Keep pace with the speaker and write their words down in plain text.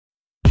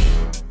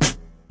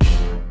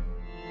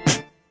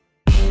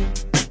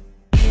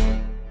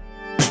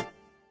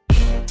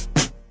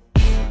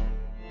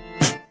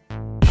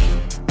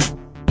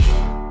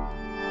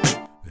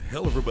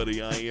Hello,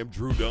 everybody. I am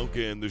Drew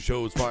Duncan. The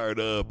show is fired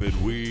up,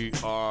 and we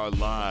are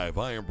live.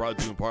 I am brought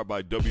to you in part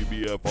by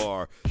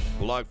WBFR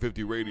Block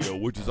 50 Radio,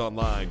 which is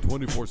online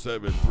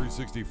 24/7,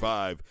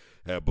 365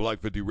 at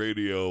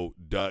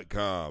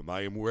block50radio.com.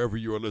 I am wherever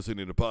you are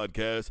listening to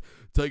podcasts.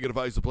 Take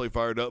advice to play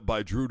Fired Up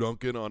by Drew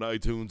Duncan on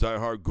iTunes,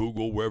 iHeart,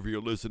 Google, wherever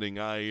you're listening.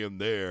 I am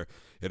there.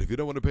 And if you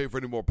don't want to pay for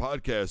any more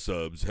podcast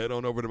subs, head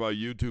on over to my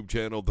YouTube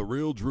channel, The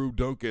Real Drew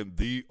Duncan,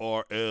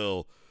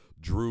 TheRL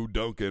Drew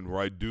Duncan, where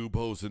I do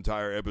post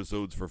entire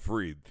episodes for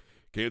free.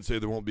 Can't say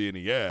there won't be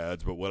any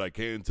ads, but what I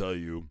can tell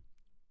you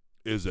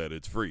is that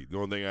it's free. The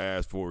only thing I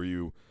ask for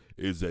you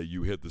is that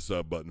you hit the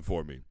sub button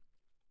for me.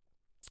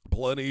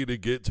 Plenty to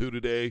get to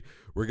today.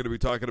 We're going to be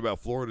talking about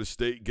Florida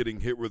State getting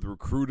hit with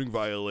recruiting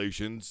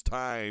violations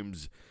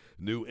times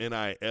new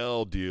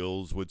NIL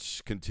deals,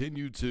 which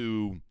continue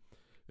to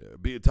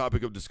be a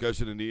topic of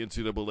discussion in the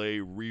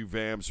NCAA,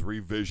 revamps,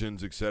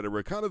 revisions,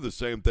 etc. Kind of the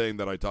same thing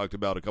that I talked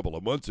about a couple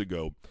of months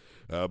ago,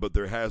 but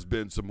there has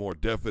been some more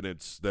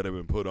definites that have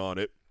been put on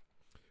it.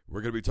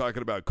 We're going to be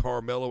talking about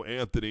Carmelo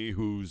Anthony,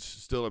 who's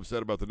still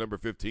upset about the number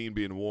 15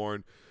 being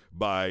worn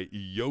by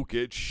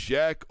Jokic.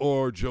 Shaq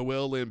or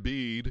Joel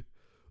Embiid,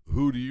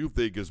 who do you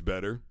think is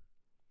better?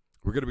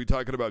 We're going to be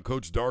talking about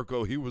Coach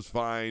Darko. He was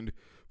fined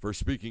for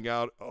speaking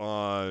out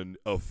on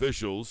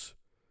officials.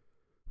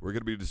 We're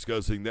going to be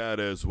discussing that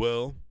as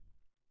well.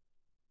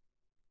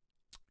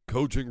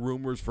 Coaching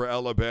rumors for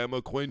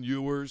Alabama. Quinn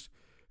Ewers,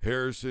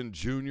 Harrison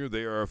Jr.,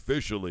 they are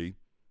officially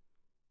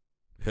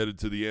headed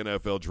to the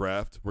NFL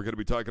draft. We're going to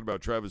be talking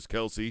about Travis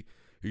Kelce.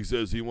 He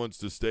says he wants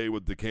to stay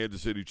with the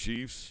Kansas City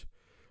Chiefs.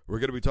 We're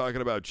going to be talking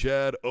about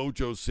Chad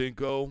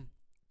Ochocinco,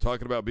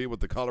 talking about being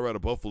with the Colorado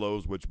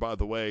Buffaloes, which, by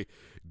the way,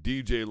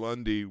 DJ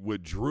Lundy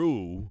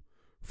withdrew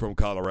from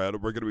Colorado.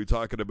 We're going to be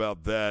talking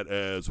about that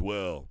as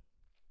well.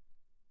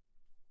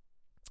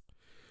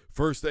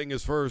 First thing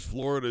is first,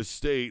 Florida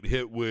State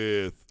hit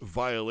with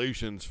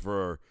violations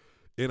for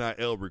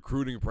NIL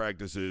recruiting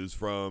practices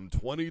from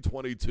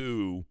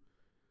 2022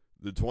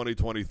 the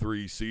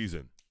 2023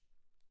 season.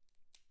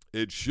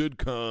 It should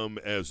come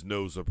as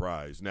no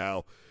surprise.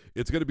 Now,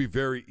 it's going to be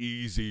very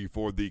easy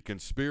for the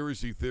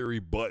conspiracy theory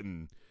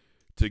button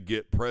to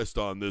get pressed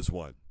on this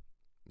one.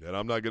 And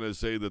I'm not going to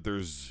say that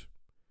there's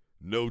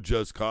no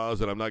just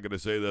cause, and I'm not going to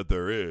say that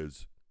there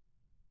is.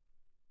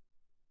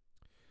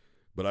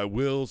 But I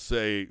will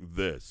say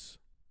this.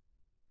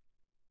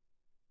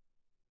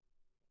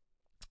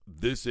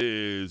 This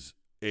is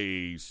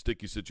a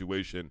sticky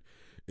situation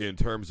in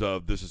terms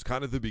of this is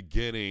kind of the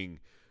beginning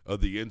of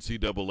the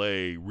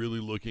NCAA really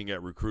looking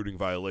at recruiting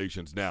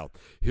violations. Now,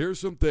 here's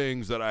some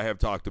things that I have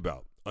talked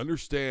about.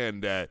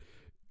 Understand that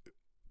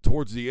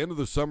towards the end of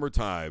the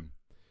summertime,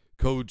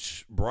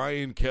 Coach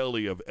Brian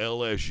Kelly of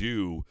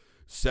LSU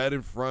sat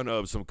in front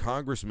of some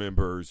Congress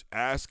members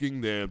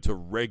asking them to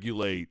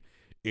regulate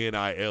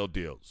NIL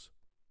deals.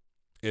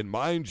 And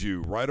mind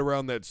you, right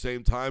around that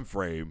same time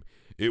frame,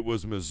 it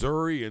was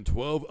Missouri and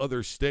 12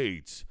 other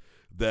states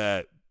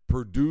that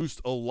produced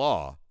a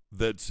law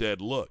that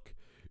said, look,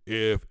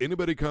 if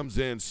anybody comes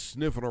in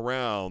sniffing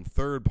around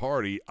third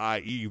party,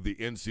 i.e. the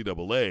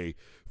NCAA,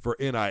 for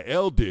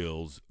NIL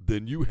deals,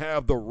 then you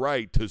have the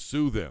right to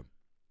sue them.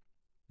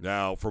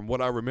 Now, from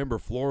what I remember,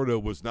 Florida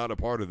was not a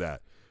part of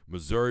that.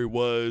 Missouri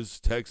was,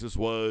 Texas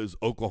was,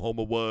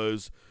 Oklahoma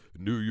was,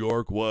 New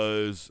York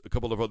was, a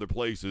couple of other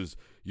places.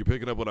 You're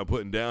picking up what I'm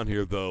putting down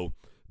here, though.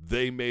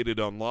 They made it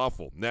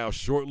unlawful. Now,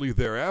 shortly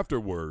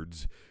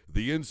thereafterwards,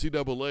 the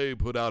NCAA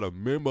put out a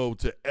memo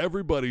to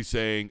everybody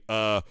saying,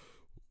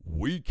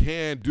 we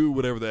can do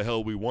whatever the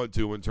hell we want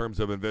to in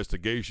terms of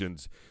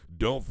investigations.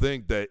 Don't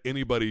think that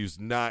anybody's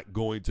not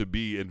going to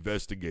be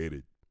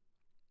investigated.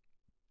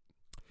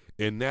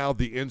 And now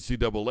the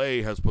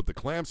NCAA has put the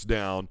clamps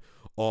down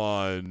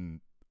on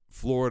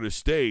Florida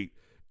State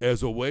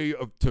as a way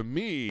of, to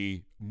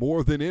me,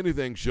 more than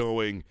anything,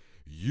 showing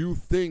you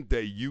think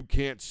that you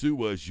can't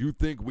sue us. You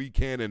think we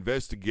can't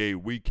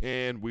investigate. We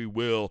can, we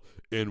will,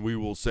 and we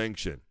will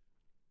sanction.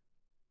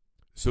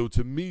 So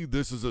to me,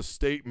 this is a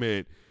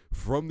statement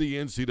from the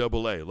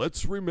NCAA.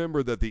 Let's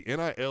remember that the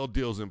NIL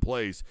deal's in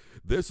place.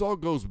 This all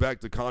goes back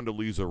to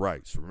Condoleezza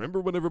Rice. Remember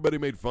when everybody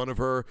made fun of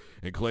her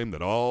and claimed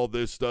that all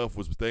this stuff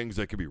was things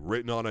that could be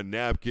written on a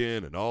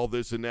napkin and all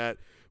this and that?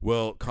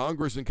 Well,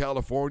 Congress in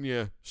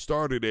California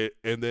started it,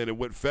 and then it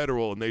went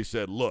federal, and they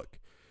said, look,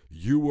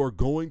 you are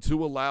going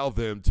to allow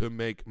them to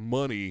make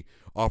money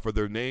off of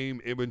their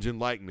name, image, and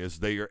likeness.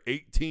 They are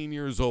 18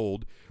 years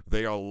old.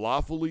 They are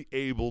lawfully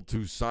able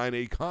to sign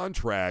a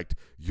contract.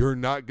 You're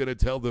not going to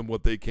tell them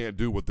what they can't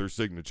do with their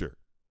signature.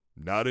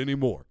 Not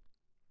anymore.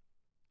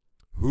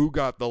 Who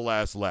got the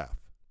last laugh?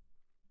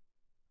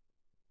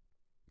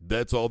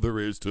 That's all there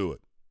is to it.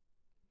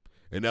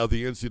 And now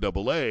the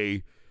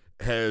NCAA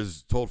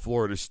has told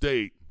Florida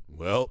State,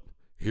 well,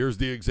 here's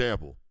the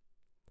example.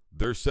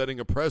 They're setting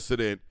a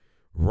precedent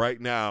right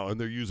now, and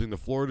they're using the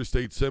Florida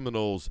State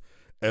Seminoles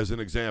as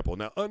an example.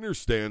 Now,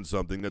 understand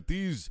something, that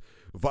these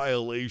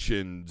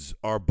violations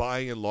are by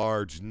and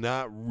large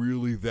not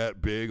really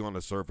that big on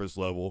a surface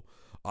level.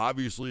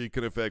 Obviously, it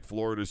can affect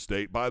Florida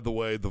State. By the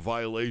way, the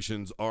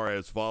violations are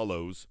as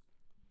follows.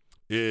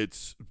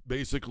 It's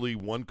basically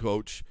one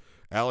coach,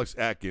 Alex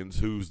Atkins,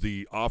 who's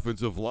the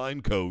offensive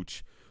line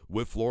coach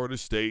with Florida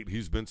State.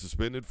 He's been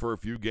suspended for a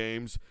few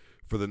games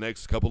for the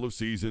next couple of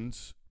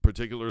seasons,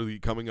 particularly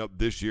coming up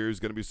this year. He's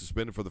going to be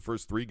suspended for the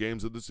first 3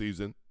 games of the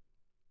season.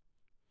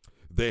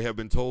 They have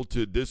been told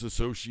to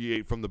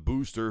disassociate from the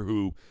booster,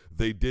 who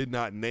they did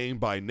not name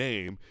by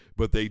name,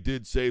 but they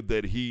did say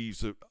that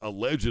he's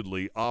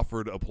allegedly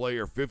offered a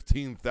player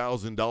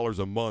 $15,000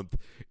 a month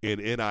in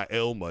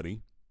NIL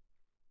money.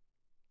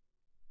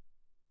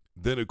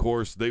 Then, of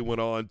course, they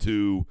went on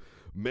to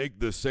make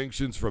the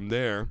sanctions from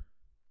there,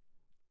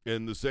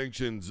 and the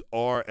sanctions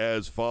are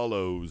as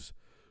follows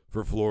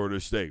for Florida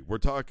State. We're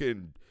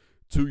talking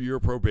 2-year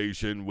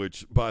probation,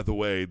 which, by the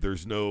way,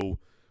 there's no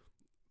 –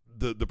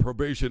 the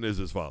probation is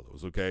as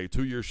follows, okay?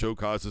 2-year show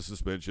cause of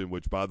suspension,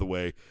 which, by the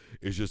way,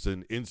 is just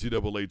an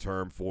NCAA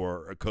term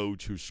for a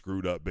coach who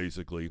screwed up,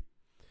 basically.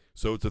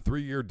 So it's a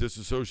 3-year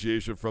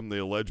disassociation from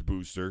the alleged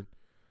booster,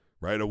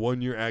 right? A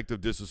 1-year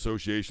active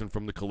disassociation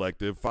from the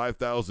collective,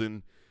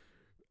 $5,000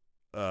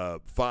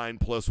 fine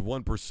plus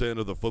 1%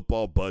 of the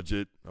football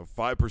budget, a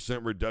 5%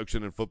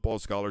 reduction in football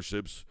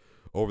scholarships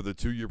over the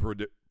 2-year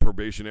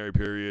probationary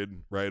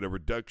period, right? A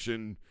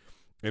reduction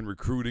in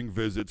recruiting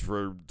visits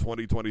for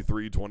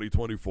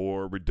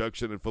 2023-2024,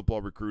 reduction in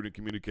football recruiting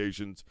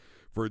communications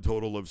for a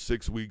total of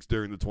 6 weeks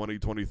during the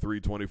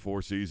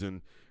 2023-24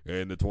 season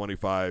and the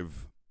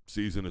 25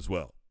 season as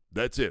well.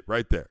 That's it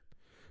right there.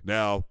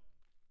 Now,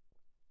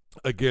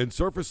 again,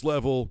 surface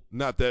level,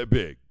 not that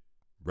big,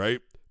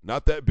 right?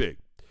 Not that big.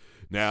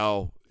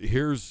 Now,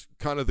 here's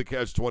kind of the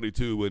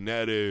catch-22, and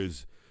that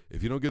is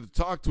if you don't get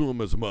to talk to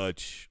him as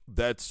much,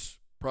 that's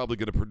probably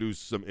going to produce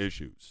some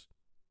issues.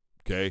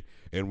 Okay,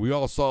 and we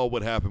all saw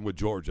what happened with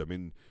Georgia. I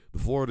mean, the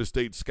Florida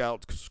State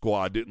scout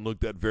squad didn't look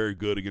that very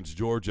good against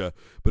Georgia,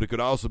 but it could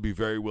also be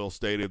very well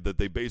stated that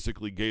they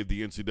basically gave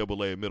the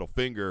NCAA a middle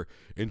finger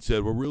and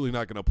said, we're really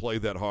not going to play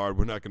that hard.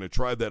 We're not going to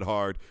try that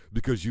hard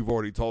because you've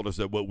already told us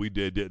that what we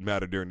did didn't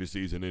matter during the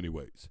season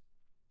anyways.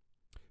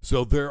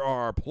 So there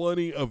are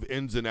plenty of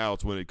ins and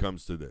outs when it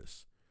comes to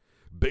this.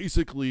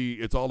 Basically,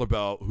 it's all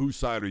about whose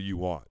side are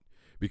you on.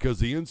 Because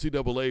the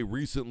NCAA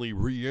recently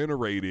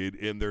reiterated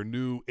in their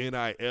new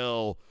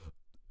NIL,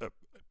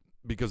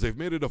 because they've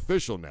made it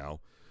official now,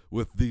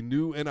 with the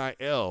new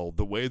NIL,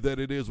 the way that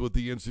it is with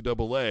the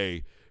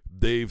NCAA,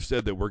 they've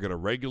said that we're going to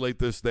regulate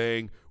this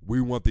thing.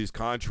 We want these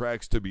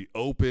contracts to be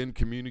open,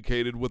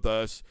 communicated with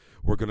us.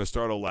 We're going to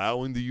start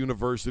allowing the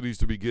universities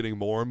to be getting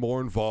more and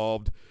more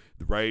involved,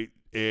 right?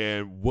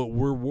 And what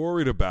we're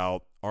worried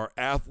about are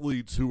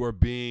athletes who are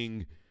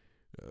being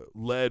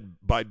led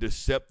by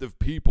deceptive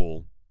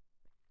people.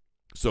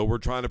 So we're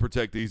trying to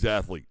protect these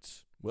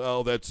athletes.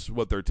 Well, that's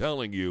what they're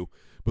telling you.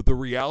 But the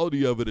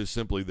reality of it is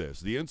simply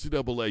this. The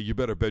NCAA, you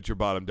better bet your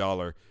bottom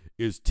dollar,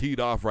 is teed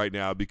off right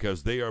now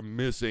because they are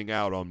missing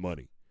out on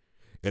money.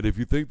 And if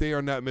you think they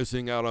are not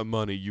missing out on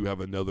money, you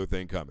have another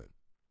thing coming.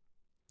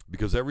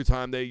 Because every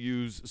time they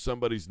use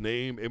somebody's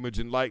name, image,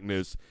 and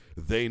likeness,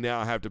 they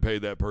now have to pay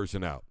that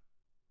person out.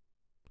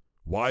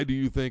 Why do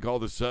you think all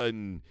of a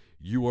sudden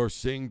you are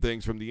seeing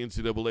things from the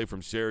NCAA,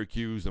 from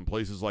Syracuse and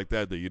places like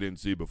that you didn't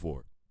see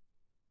before?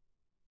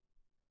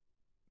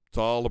 It's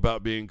all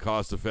about being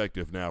cost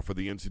effective now for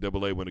the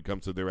NCAA when it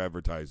comes to their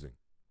advertising.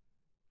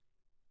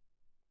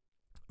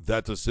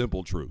 That's a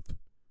simple truth.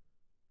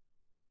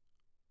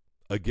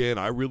 Again,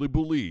 I really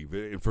believe,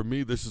 and for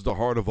me, this is the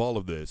heart of all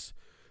of this,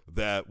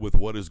 that with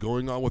what is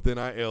going on with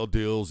NIL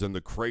deals and the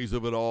craze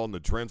of it all and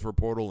the transfer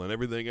portal and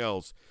everything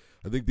else,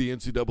 I think the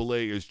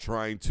NCAA is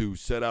trying to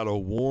set out a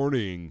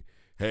warning.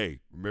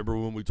 Hey, remember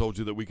when we told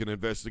you that we can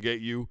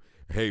investigate you?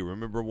 Hey,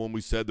 remember when we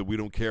said that we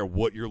don't care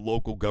what your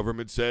local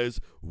government says?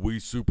 We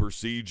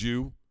supersede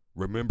you.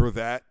 Remember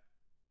that?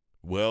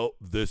 Well,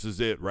 this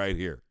is it right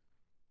here.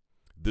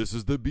 This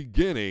is the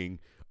beginning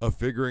of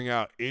figuring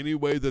out any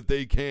way that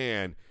they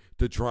can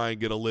to try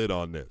and get a lid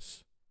on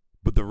this.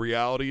 But the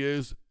reality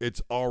is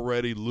it's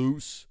already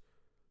loose,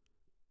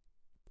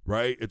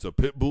 right? It's a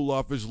pit bull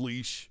off his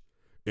leash,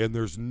 and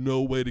there's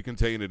no way to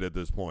contain it at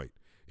this point.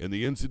 And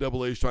the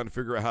NCAA is trying to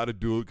figure out how to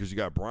do it because you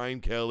got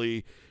Brian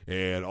Kelly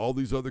and all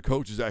these other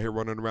coaches out here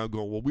running around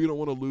going, well, we don't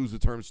want to lose the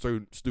term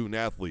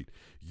student-athlete.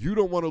 You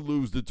don't want to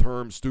lose the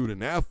term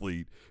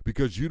student-athlete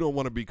because you don't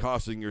want to be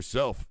costing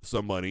yourself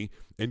some money,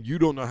 and you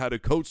don't know how to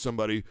coach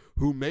somebody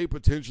who may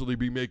potentially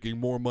be making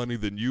more money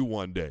than you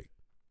one day.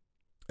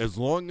 As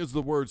long as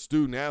the word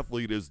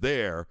student-athlete is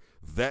there,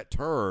 that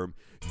term,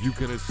 you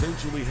can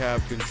essentially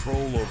have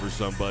control over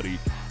somebody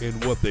in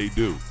what they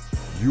do.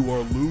 You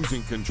are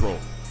losing control.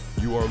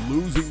 You are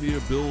losing the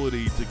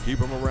ability to keep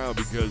them around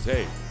because,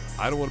 hey,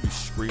 I don't want to be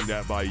screamed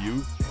at by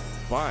you.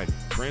 Fine.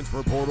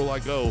 Transfer portal, I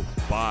go.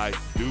 Bye.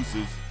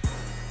 Deuces.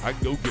 I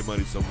can go get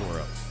money somewhere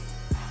else.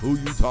 Who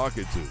you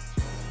talking to?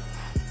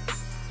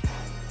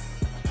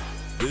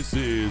 This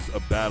is a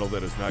battle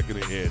that is not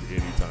going to end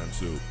anytime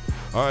soon.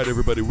 All right,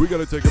 everybody, we got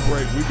to take a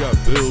break. We got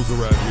bills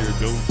around here.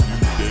 Don't you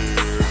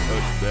dare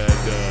touch that.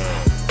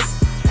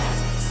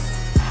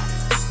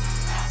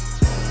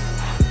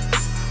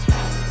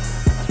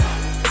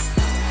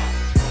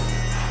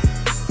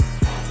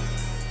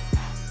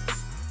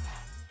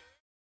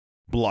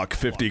 Block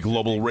 50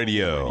 Global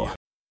Radio.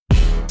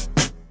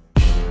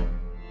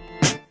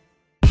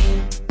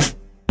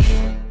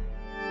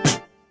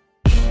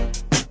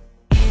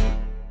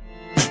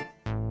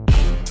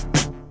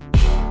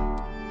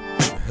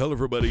 Hello,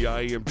 everybody.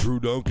 I am Drew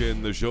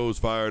Duncan. The show's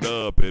fired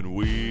up, and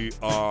we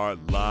are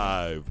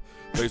live.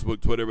 Facebook,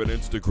 Twitter, and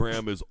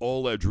Instagram is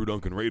all at Drew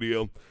Duncan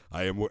Radio.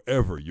 I am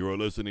wherever you are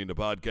listening to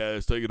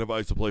podcasts. Take a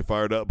device to play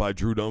Fired Up by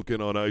Drew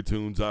Duncan on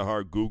iTunes,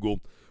 iHeart,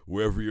 Google.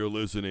 Wherever you're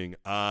listening,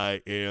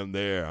 I am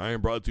there. I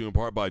am brought to you in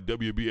part by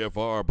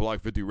WBFR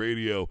Block 50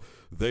 Radio.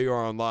 They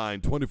are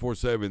online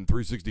 24/7,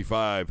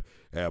 365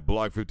 at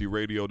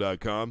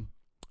block50radio.com.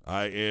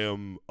 I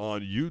am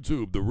on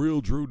YouTube, The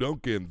Real Drew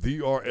Duncan,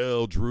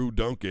 VRL Drew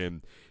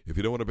Duncan. If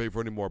you don't want to pay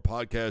for any more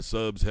podcast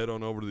subs, head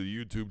on over to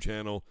the YouTube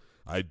channel.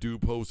 I do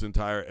post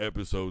entire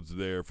episodes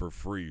there for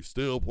free.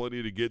 Still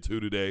plenty to get to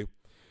today.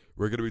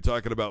 We're going to be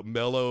talking about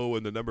Melo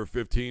and the number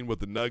 15 with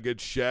the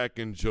Nuggets,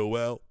 Shaq and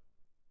Joel.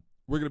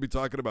 We're going to be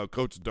talking about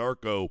Coach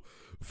Darko,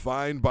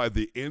 fined by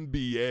the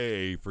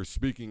NBA for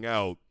speaking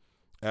out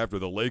after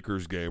the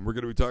Lakers game. We're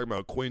going to be talking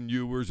about Quinn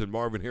Ewers and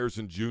Marvin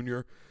Harrison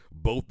Jr.,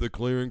 both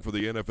declaring for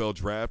the NFL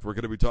draft. We're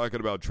going to be talking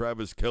about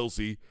Travis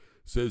Kelce,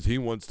 says he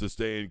wants to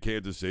stay in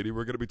Kansas City.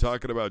 We're going to be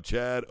talking about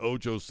Chad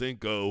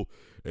Ochocinco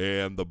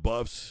and the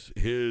Buffs,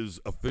 his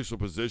official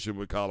position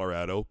with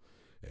Colorado.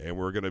 And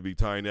we're going to be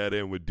tying that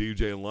in with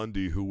DJ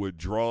Lundy, who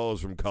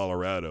withdraws from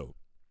Colorado.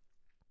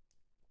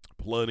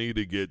 Plenty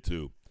to get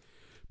to.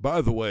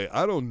 By the way,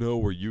 I don't know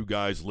where you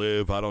guys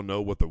live. I don't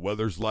know what the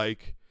weather's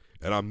like.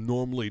 And I'm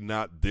normally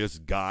not this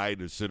guy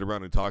to sit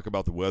around and talk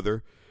about the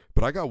weather.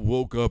 But I got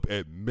woke up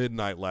at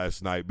midnight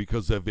last night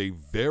because of a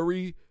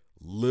very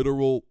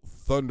literal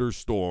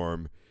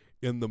thunderstorm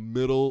in the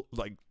middle,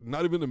 like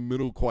not even the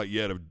middle quite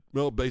yet.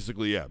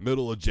 Basically,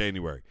 middle of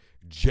January.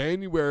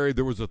 January,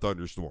 there was a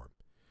thunderstorm.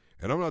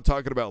 And I'm not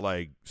talking about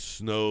like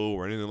snow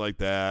or anything like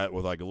that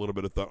with like a little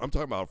bit of thunder. I'm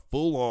talking about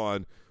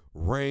full-on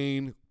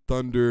rain,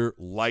 thunder,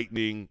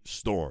 lightning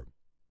storm.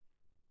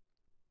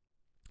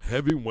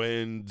 Heavy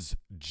winds,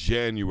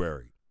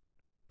 January.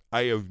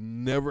 I have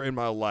never in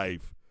my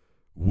life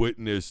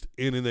witnessed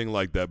anything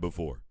like that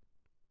before.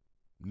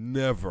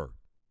 Never.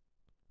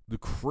 The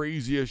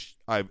craziest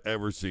I've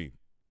ever seen.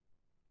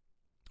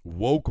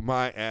 Woke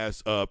my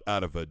ass up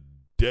out of a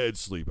dead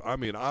sleep. I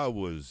mean, I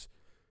was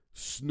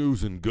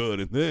snoozing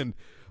good. And then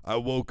I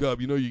woke up.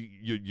 You know,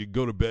 you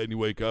go to bed and you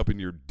wake up and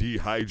you're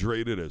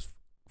dehydrated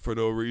for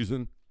no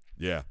reason.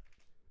 Yeah.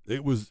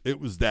 It was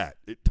that.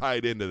 It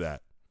tied into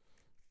that.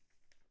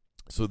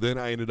 So then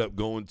I ended up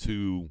going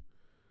to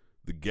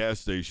the gas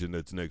station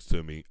that's next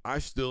to me. I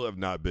still have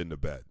not been to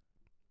bed.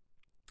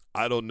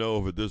 I don't know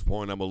if at this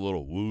point I'm a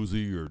little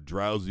woozy or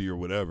drowsy or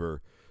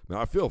whatever. Now,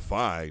 I feel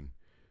fine,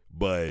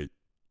 but,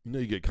 you know,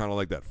 you get kind of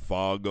like that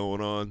fog going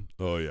on.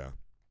 Oh, yeah.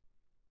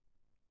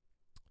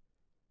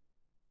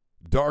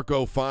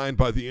 Darko fined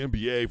by the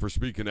NBA for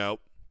speaking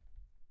out.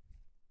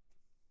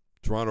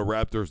 Toronto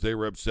Raptors, they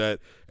were upset.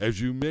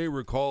 As you may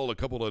recall, a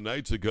couple of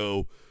nights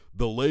ago,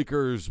 the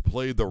Lakers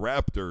played the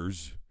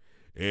Raptors,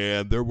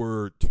 and there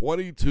were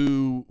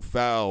 22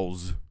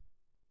 fouls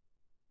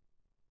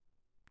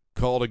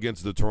called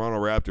against the Toronto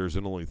Raptors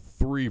and only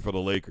 3 for the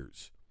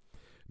Lakers.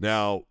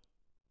 Now,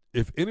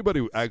 if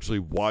anybody actually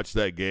watched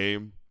that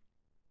game,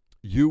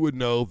 you would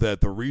know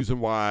that the reason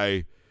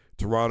why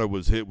Toronto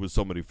was hit with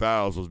so many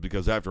fouls was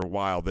because after a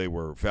while they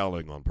were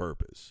fouling on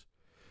purpose.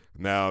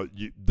 Now,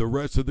 the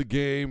rest of the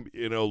game,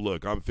 you know,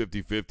 look, I'm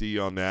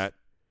 50-50 on that.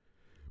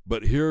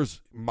 But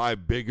here's my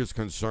biggest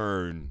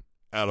concern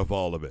out of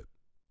all of it.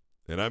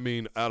 And I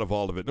mean out of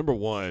all of it. Number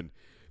one,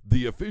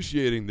 the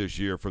officiating this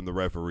year from the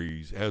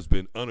referees has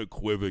been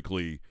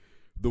unequivocally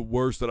the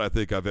worst that I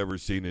think I've ever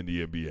seen in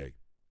the NBA.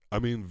 I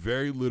mean,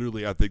 very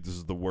literally, I think this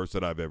is the worst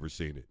that I've ever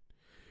seen it.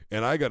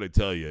 And I got to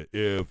tell you,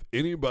 if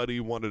anybody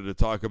wanted to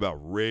talk about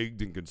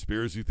rigged and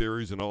conspiracy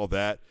theories and all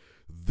that,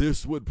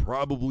 this would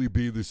probably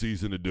be the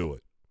season to do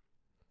it.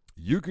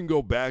 You can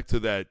go back to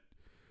that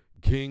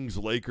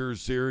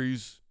Kings-Lakers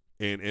series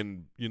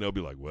and you know,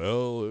 be like,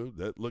 well,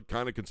 that looked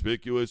kind of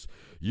conspicuous.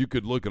 You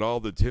could look at all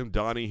the Tim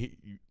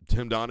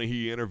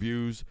Donaghy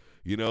interviews.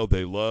 You know,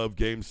 they love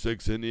Game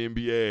 6 in the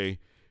NBA.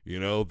 You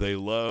know, they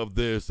love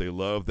this, they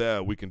love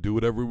that. We can do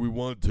whatever we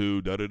want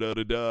to,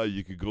 da-da-da-da-da.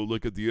 You could go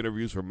look at the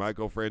interviews from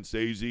Michael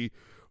Francesi,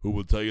 who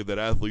will tell you that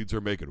athletes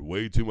are making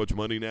way too much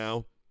money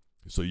now.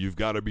 So you've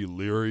got to be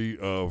leery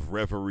of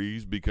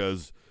referees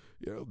because,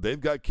 you know,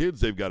 they've got kids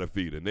they've got to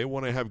feed, and they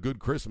want to have good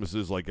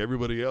Christmases like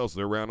everybody else.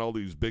 They're around all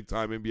these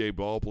big-time NBA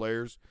ball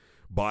players,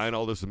 buying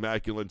all this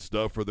immaculate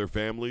stuff for their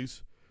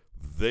families.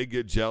 They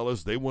get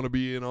jealous. They want to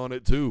be in on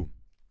it too.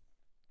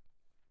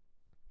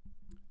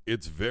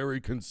 It's very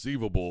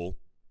conceivable,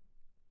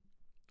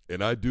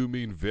 and I do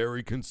mean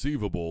very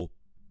conceivable,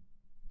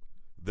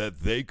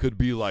 that they could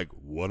be like,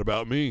 what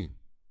about me?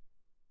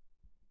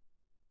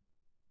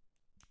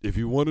 If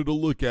you wanted to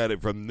look at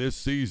it from this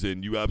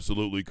season, you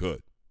absolutely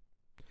could.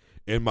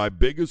 And my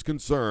biggest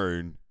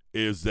concern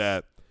is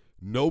that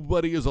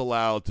nobody is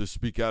allowed to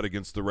speak out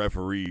against the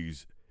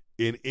referees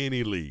in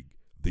any league.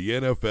 the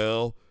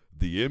NFL,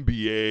 the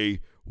NBA.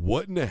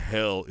 What in the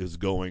hell is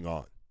going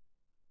on?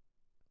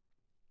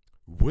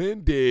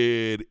 When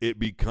did it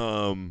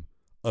become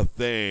a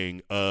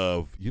thing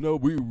of,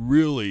 we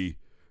really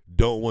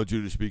don't want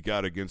you to speak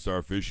out against our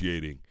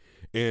officiating?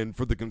 And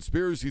for the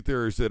conspiracy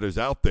theorist that is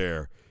out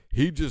there,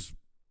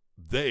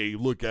 they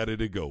look at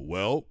it and go,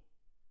 well,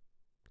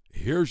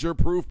 here's your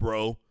proof,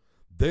 bro.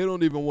 They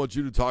don't even want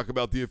you to talk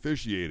about the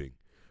officiating.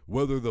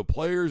 Whether the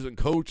players and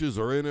coaches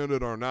are in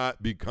it or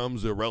not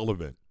becomes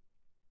irrelevant.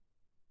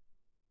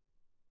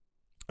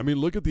 I mean,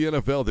 look at the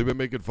NFL. They've been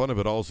making fun of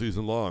it all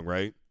season long,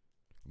 right?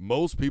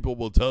 Most people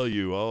will tell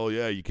you, oh,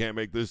 yeah, you can't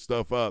make this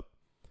stuff up.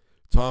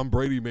 Tom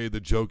Brady made the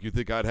joke, you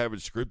think I'd have it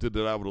scripted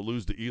that I would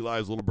lose to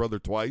Eli's little brother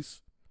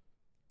twice?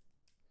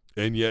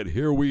 And yet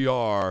here we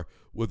are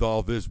with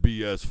all this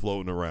BS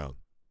floating around.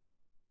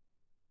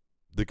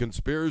 The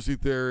conspiracy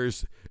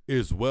theorist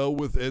is well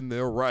within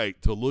their right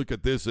to look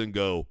at this and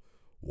go,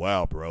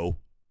 wow, bro.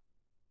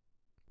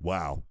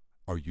 Wow.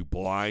 Are you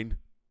blind?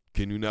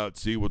 Can you not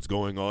see what's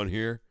going on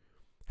here?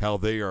 How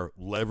they are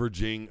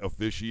leveraging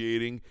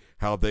officiating,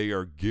 how they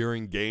are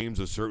gearing games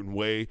a certain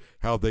way,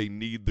 how they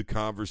need the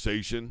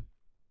conversation.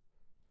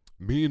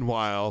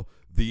 Meanwhile,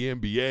 the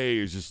NBA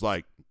is just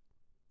like,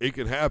 it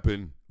can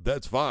happen,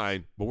 that's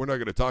fine, but we're not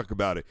going to talk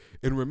about it.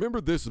 And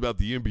remember this about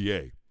the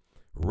NBA.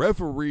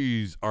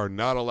 Referees are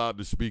not allowed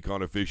to speak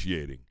on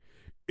officiating.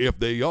 If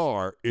they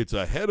are, it's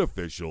a head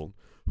official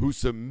who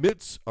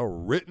submits a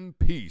written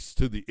piece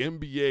to the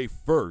NBA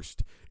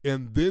first,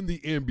 and then the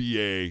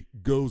NBA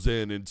goes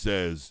in and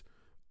says,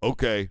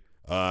 okay,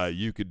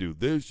 you can do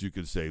this, you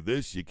can say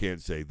this, you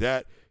can't say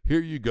that. Here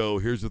you go,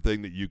 here's the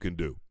thing that you can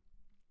do.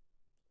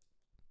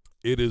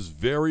 It is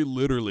very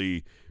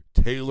literally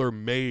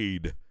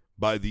tailor-made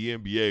by the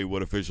NBA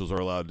what officials are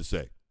allowed to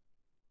say.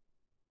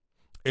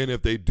 And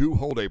if they do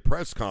hold a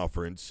press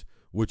conference,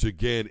 which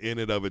again in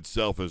and of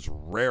itself is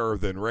rarer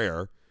than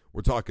rare,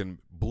 we're talking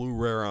blue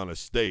rare on a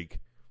steak,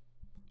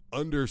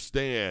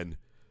 understand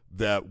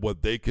that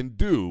what they can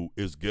do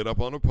is get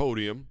up on a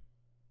podium,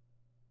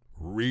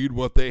 read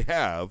what they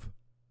have,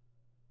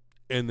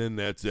 and then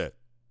that's it.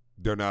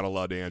 They're not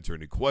allowed to answer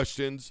any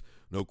questions.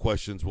 No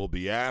questions will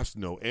be asked.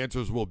 No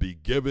answers will be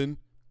given.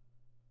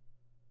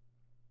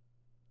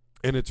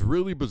 And it's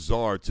really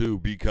bizarre, too,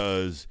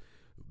 because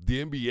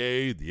the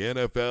NBA, the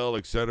NFL,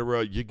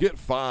 etc., you get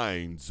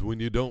fines when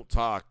you don't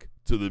talk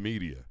to the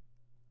media.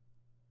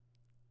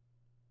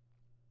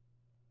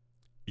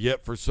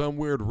 Yet, for some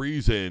weird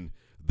reason,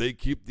 they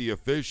keep the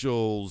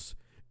officials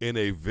in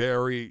a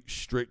very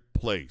strict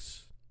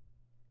place.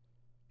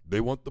 They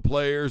want the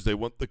players, they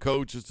want the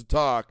coaches to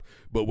talk,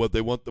 but what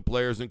they want the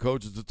players and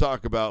coaches to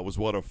talk about was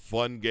what a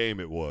fun game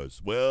it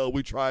was. Well,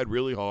 we tried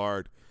really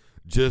hard,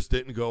 just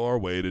didn't go our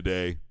way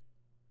today.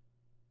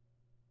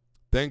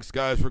 Thanks,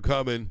 guys, for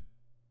coming.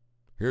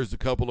 Here's a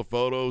couple of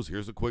photos.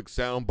 Here's a quick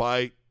sound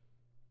bite.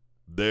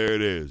 There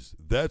it is.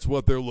 That's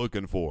what they're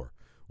looking for.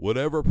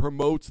 Whatever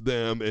promotes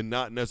them and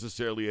not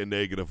necessarily a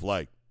negative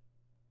light.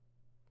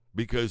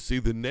 Because, see,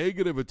 the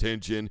negative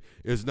attention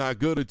is not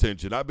good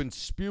attention. I've been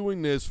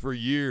spewing this for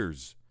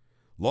years,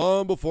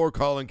 long before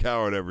Colin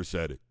Cowherd ever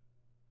said it.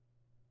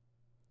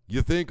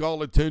 You think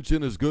all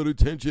attention is good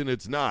attention?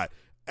 It's not.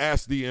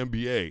 Ask the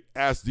NBA.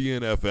 Ask the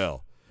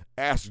NFL.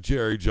 Ask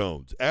Jerry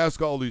Jones.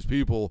 Ask all these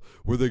people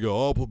where they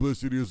go, oh,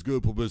 publicity is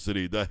good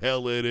publicity. The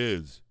hell it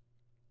is.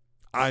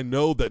 I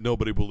know that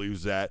nobody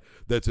believes that,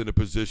 that's in a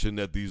position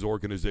that these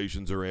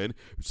organizations are in,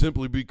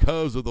 simply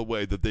because of the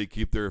way that they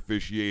keep their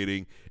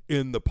officiating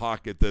in the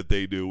pocket that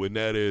they do. And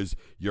that is,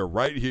 you're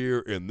right here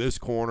in this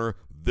corner.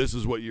 This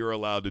is what you're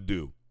allowed to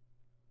do.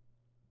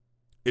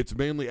 It's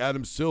mainly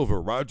Adam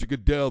Silver, Roger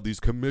Goodell, these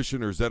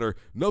commissioners that are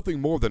nothing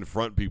more than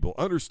front people.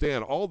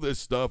 Understand all this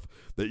stuff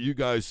that you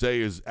guys say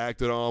is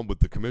acted on with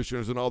the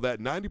commissioners and all that.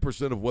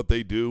 90% of what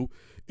they do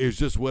is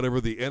just whatever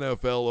the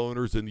NFL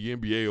owners and the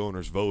NBA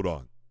owners vote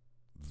on.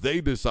 They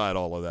decide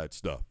all of that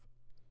stuff.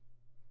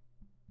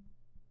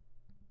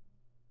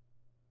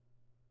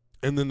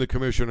 And then the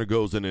commissioner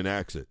goes in and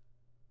acts it.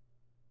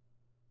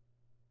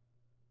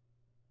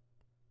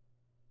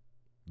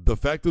 The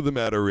fact of the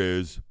matter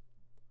is,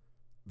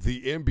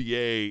 the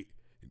NBA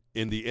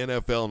and the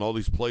NFL and all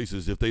these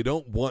places, if they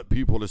don't want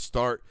people to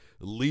start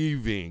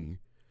leaving,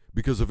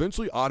 because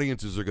eventually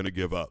audiences are going to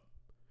give up.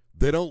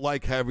 They don't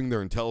like having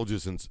their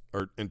intelligence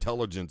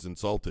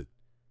insulted.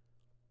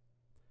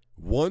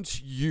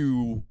 Once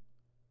you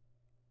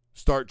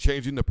start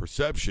changing the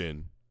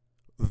perception,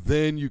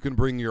 then you can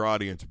bring your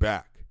audience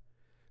back.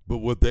 But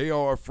what they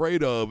are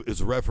afraid of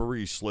is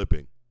referees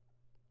slipping.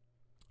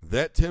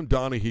 That Tim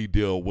Donaghy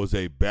deal was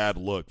a bad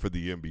look for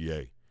the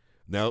NBA.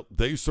 Now,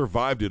 they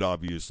survived it,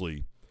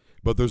 obviously,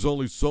 but there's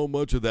only so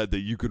much of that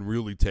you can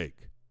really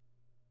take.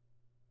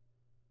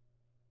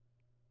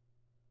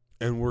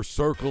 And we're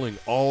circling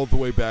all the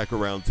way back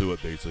around to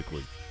it,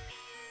 basically.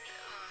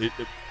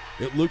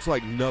 It looks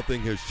like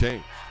nothing has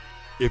changed.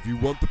 If you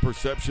want the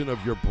perception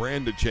of your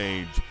brand to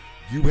change,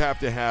 you have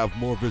to have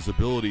more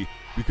visibility,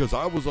 because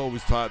I was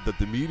always taught that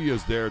the media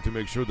is there to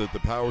make sure that the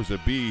powers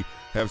that be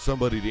have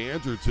somebody to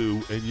answer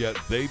to, and yet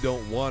they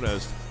don't want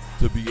us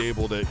to be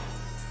able to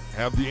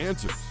have the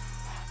answers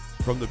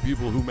from the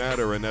people who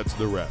matter, and that's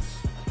the refs.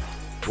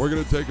 We're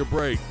going to take a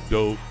break.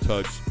 Don't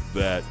touch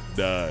that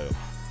dial.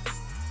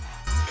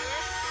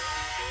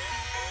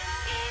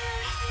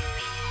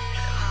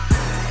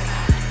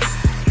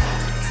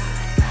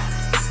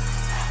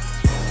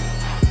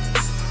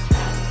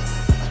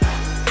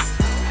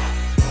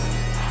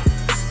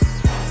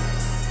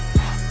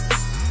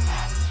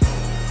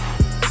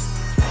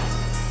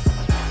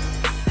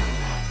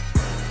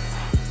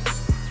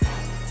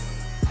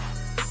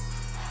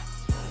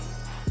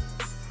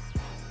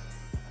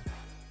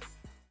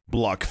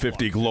 Block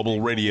 50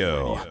 Global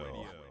Radio.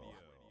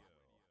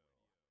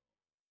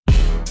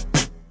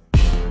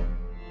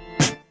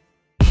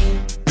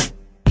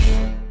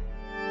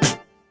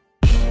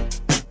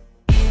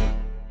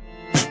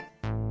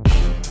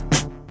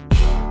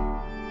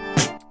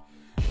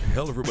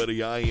 Hello,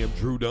 everybody. I am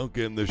Drew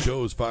Duncan. The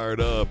show is fired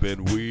up,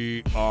 and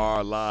we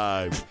are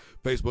live.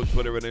 Facebook,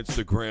 Twitter, and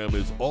Instagram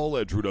is all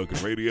at Drew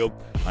Duncan Radio.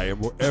 I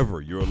am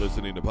wherever you're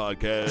listening to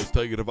podcasts.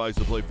 Tell your device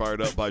to play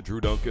Fired Up by Drew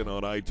Duncan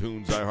on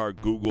iTunes, iHeart,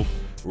 Google.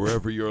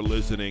 Wherever you're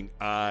listening,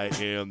 I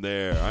am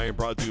there. I am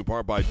brought to you in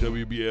part by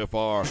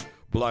WBFR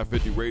Block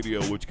 50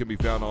 Radio, which can be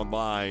found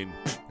online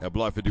at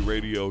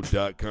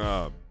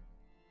block50radio.com.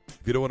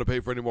 If you don't want to pay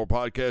for any more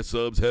podcast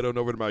subs, head on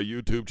over to my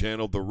YouTube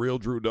channel, The Real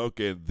Drew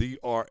Duncan, the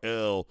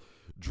RL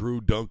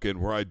Drew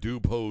Duncan, where I do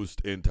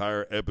post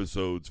entire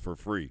episodes for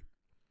free.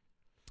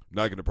 I'm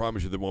not going to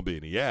promise you there won't be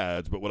any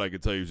ads, but what I can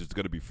tell you is it's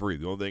going to be free.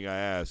 The only thing I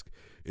ask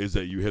is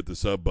that you hit the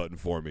sub button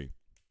for me.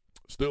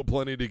 Still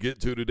plenty to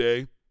get to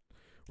today.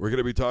 We're going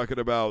to be talking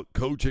about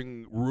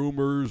coaching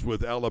rumors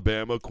with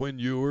Alabama. Quinn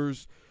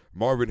Ewers,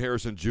 Marvin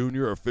Harrison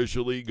Jr.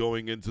 officially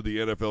going into the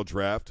NFL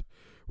draft.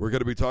 We're going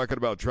to be talking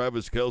about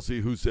Travis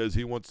Kelce, who says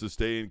he wants to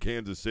stay in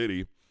Kansas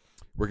City.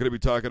 We're going to be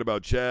talking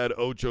about Chad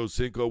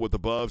Ochocinco with the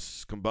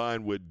Buffs,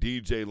 combined with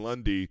DJ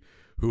Lundy,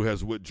 who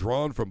has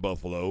withdrawn from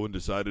Buffalo and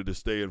decided to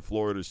stay in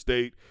Florida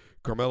State.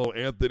 Carmelo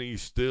Anthony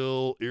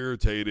still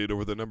irritated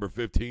over the number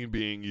 15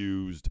 being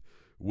used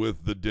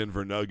with the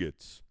Denver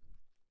Nuggets.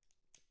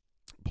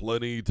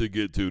 Plenty to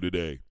get to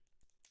today.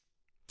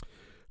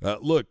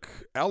 Look,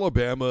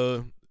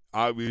 Alabama,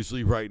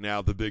 obviously right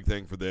now the big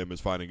thing for them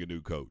is finding a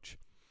new coach.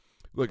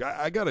 Look,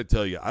 I got to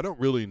tell you, I don't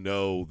really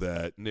know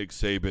that Nick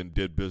Saban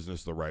did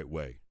business the right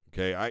way.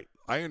 Okay,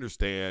 I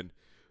understand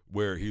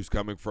where he's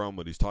coming from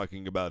when he's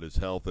talking about his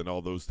health and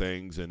all those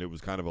things, and it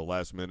was kind of a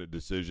last-minute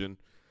decision,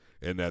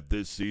 and that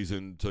this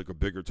season took a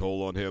bigger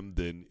toll on him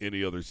than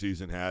any other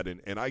season had,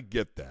 and I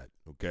get that,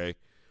 okay?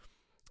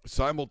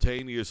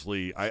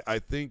 Simultaneously, I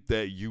think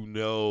that you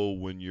know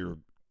when you're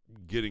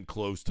getting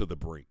close to the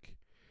brink,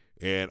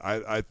 and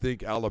I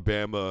think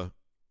Alabama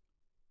 –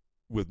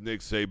 with Nick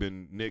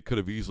Saban, Nick could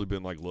have easily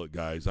been like, look,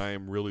 guys, I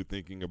am really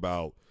thinking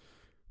about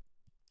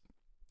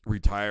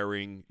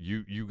retiring.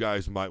 You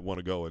guys might want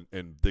to go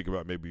and think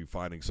about maybe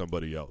finding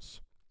somebody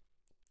else.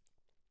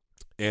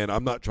 And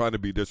I'm not trying to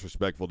be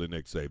disrespectful to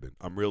Nick Saban.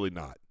 I'm really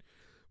not.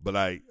 But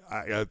I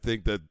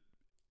think that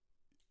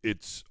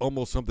it's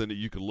almost something that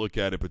you could look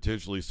at and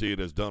potentially see it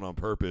as done on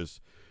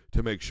purpose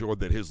to make sure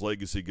that his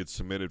legacy gets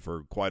cemented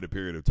for quite a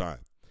period of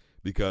time.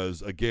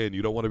 Because, again,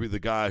 you don't want to be the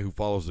guy who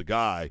follows the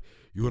guy.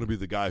 You want to be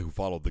the guy who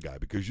followed the guy,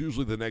 because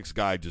usually the next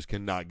guy just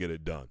cannot get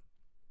it done.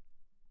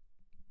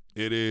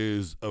 It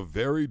is a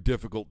very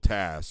difficult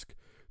task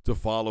to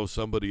follow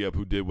somebody up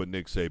who did what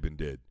Nick Saban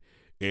did.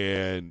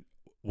 And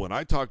when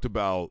I talked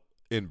about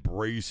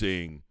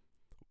embracing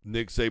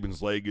Nick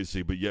Saban's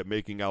legacy but yet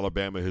making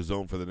Alabama his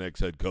own for the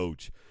next head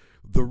coach,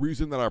 the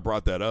reason that I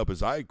brought that up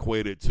is I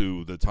equate it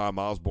to the Tom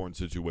Osborne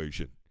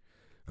situation.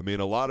 I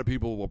mean, a lot of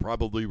people will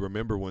probably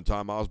remember when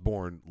Tom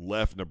Osborne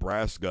left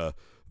Nebraska,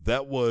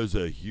 that was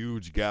a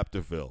huge gap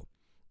to fill.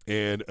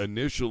 And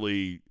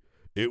initially,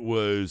 it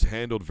was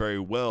handled very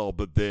well,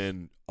 but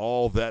then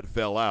all that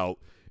fell out.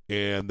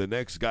 And the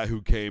next guy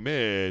who came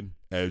in,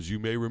 as you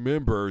may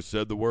remember,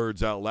 said the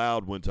words out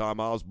loud when Tom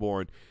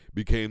Osborne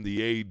became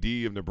the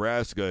AD of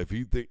Nebraska. If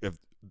you think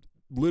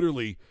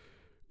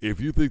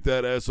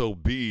that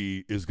SOB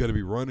is going to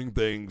be running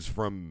things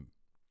from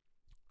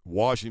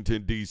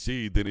Washington,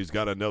 D.C., then he's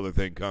got another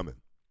thing coming.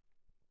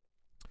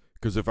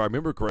 Because if I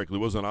remember correctly,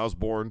 wasn't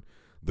Osborne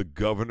the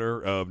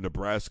governor of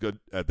Nebraska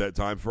at that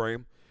time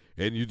frame?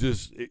 And you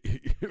just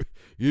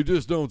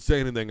don't say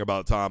anything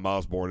about Tom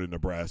Osborne in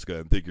Nebraska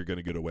and think you're going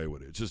to get away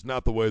with it. It's just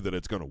not the way that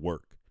it's going to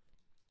work.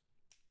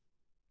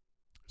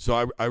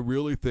 So I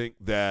really think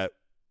that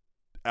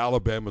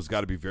Alabama's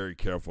got to be very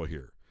careful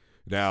here.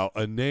 Now,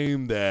 a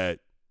name that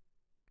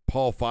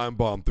Paul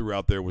Feinbaum threw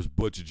out there was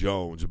Butch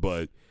Jones,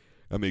 but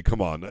I mean,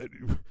 come on.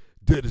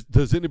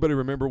 Does anybody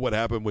remember what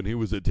happened when he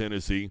was at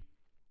Tennessee?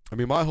 I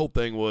mean, my whole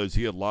thing was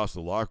he had lost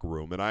the locker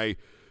room, and I,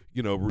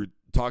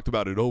 talked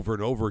about it over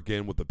and over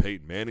again with the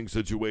Peyton Manning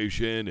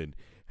situation and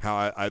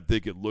how I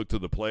think it looked to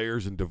the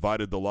players and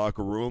divided the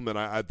locker room, and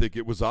I think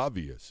it was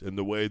obvious in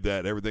the way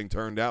that everything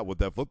turned out with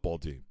that football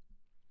team.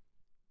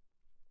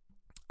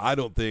 I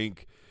don't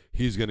think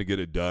he's going to get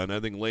it done. I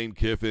think Lane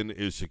Kiffin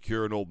is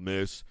secure in Ole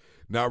Miss.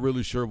 Not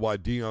really sure why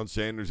Deion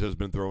Sanders has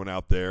been thrown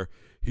out there.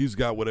 He's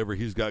got whatever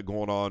he's got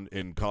going on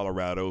in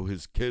Colorado.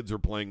 His kids are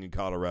playing in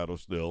Colorado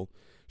still.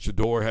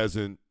 Shador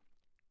hasn't,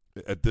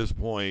 at this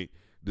point,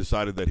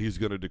 decided that he's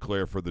going to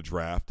declare for the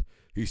draft.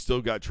 He's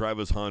still got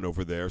Travis Hunt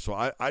over there. So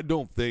I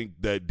don't think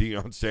that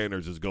Deion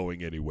Sanders is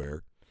going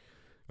anywhere.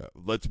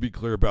 Let's be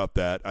clear about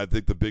that. I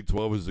think the Big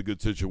 12 is a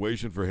good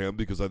situation for him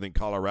because I think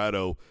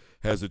Colorado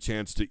has a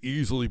chance to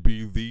easily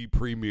be the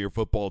premier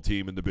football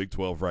team in the Big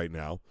 12 right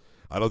now.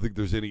 I don't think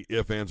there's any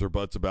ifs, ands, or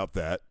buts about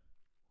that.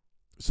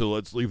 So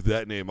let's leave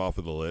that name off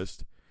of the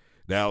list.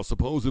 Now,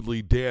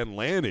 supposedly Dan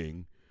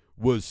Lanning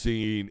was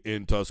seen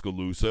in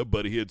Tuscaloosa,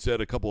 but he had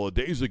said a couple of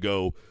days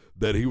ago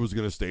that he was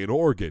going to stay in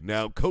Oregon.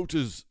 Now,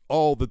 coaches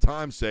all the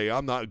time say,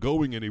 I'm not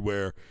going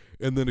anywhere,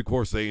 and then, of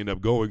course, they end up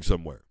going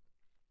somewhere.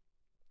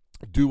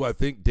 Do I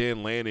think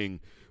Dan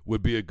Lanning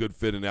would be a good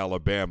fit in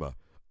Alabama?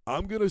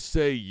 I'm going to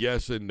say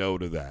yes and no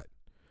to that.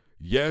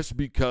 Yes,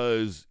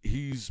 because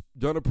he's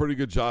done a pretty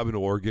good job in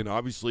Oregon.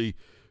 Obviously,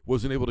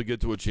 wasn't able to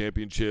get to a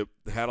championship.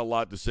 Had a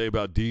lot to say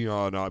about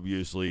Deion,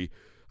 obviously.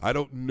 I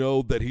don't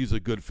know that he's a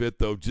good fit,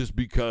 though, just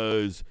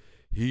because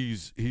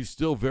he's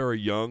still very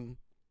young.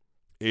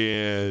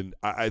 And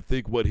I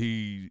think what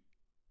he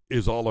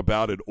is all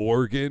about at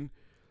Oregon,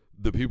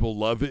 the people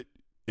love it.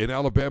 In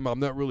Alabama, I'm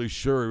not really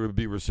sure it would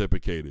be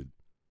reciprocated.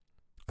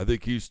 I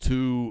think he's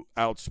too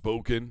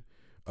outspoken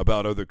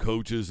about other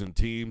coaches and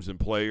teams and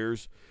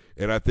players,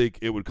 and I think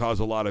it would cause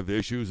a lot of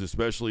issues,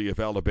 especially if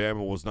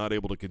Alabama was not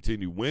able to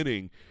continue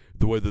winning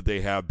the way that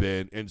they have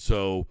been. And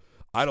so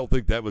I don't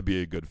think that would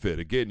be a good fit.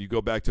 Again, you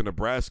go back to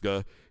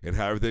Nebraska and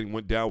how everything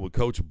went down with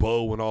Coach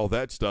Bo and all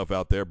that stuff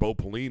out there. Bo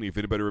Pelini, if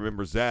anybody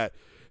remembers that,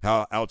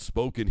 how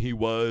outspoken he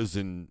was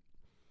and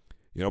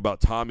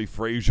about Tommy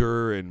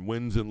Frazier and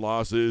wins and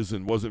losses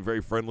and wasn't very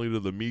friendly to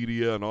the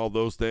media and all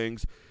those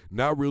things.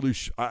 Not really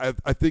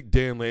I think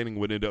Dan Lanning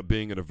would end up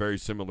being in a very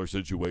similar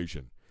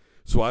situation.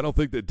 So I don't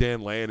think that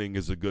Dan Lanning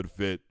is a good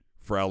fit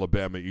for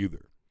Alabama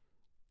either.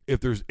 If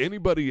there's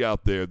anybody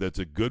out there that's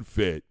a good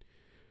fit,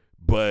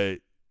 but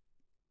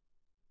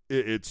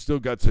it's still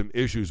got some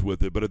issues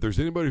with it, but if there's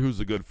anybody who's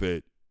a good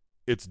fit,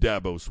 it's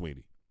Dabo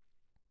Swinney.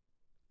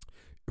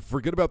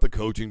 Forget about the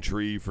coaching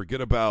tree.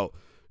 Forget about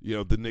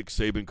the Nick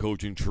Saban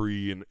coaching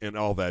tree and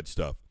all that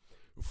stuff.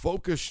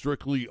 Focus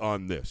strictly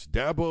on this.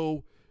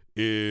 Dabo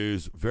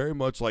is very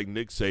much like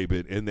Nick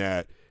Saban in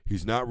that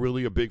he's not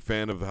really a big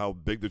fan of how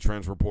big the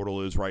transfer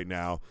portal is right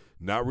now,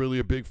 not really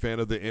a big fan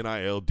of the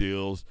NIL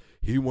deals.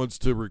 He wants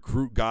to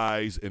recruit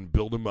guys and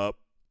build them up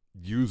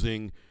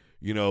using,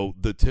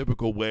 the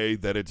typical way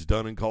that it's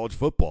done in college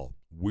football.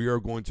 We are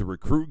going to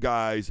recruit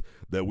guys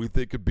that we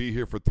think could be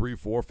here for 3,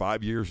 4,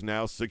 5 years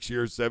now, 6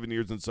 years, 7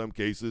 years in some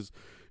cases.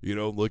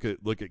 Look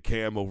at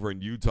Cam over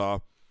in Utah.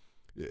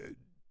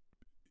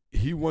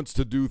 He wants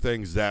to do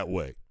things that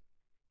way.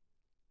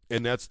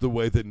 And that's the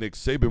way that Nick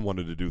Saban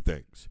wanted to do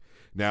things.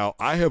 Now,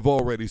 I have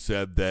already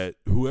said that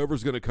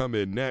whoever's going to come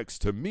in next,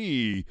 to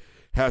me,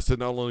 has to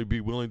not only be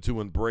willing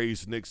to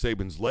embrace Nick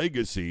Saban's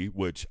legacy,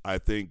 which I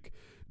think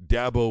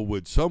Dabo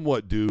would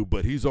somewhat do,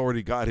 but he's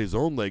already got his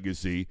own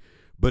legacy,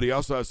 but he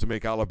also has to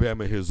make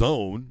Alabama his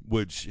own,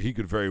 which he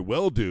could very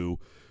well do.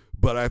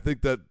 But I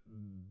think that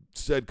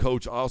said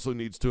coach also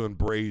needs to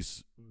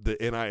embrace the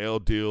NIL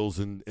deals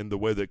and the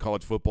way that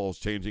college football is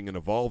changing and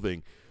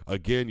evolving.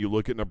 Again, you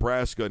look at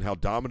Nebraska and how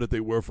dominant they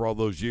were for all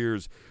those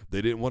years.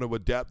 They didn't want to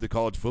adapt to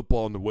college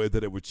football in the way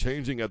that it was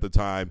changing at the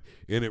time,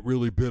 and it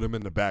really bit them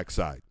in the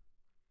backside.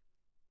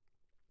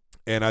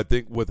 And I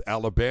think with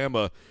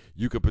Alabama,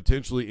 you could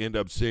potentially end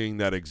up seeing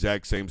that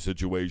exact same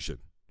situation.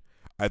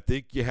 I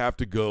think you have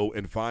to go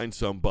and find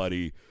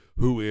somebody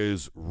who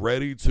is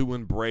ready to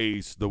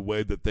embrace the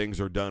way that things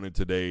are done in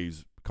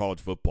today's college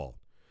football.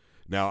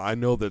 Now, I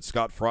know that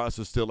Scott Frost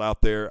is still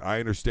out there. I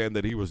understand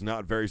that he was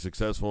not very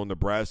successful in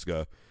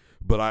Nebraska,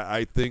 but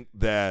I think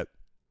that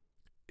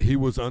he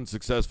was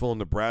unsuccessful in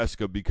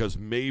Nebraska because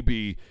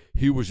maybe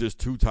he was just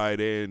too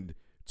tied in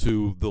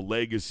to the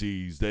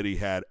legacies that he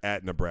had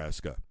at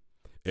Nebraska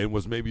and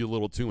was maybe a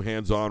little too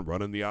hands-on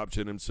running the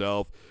option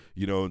himself,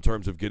 in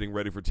terms of getting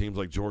ready for teams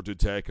like Georgia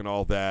Tech and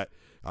all that.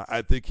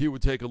 I think he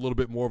would take a little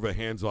bit more of a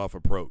hands-off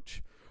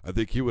approach. I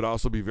think he would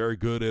also be very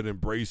good at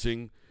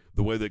embracing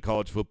the way that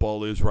college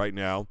football is right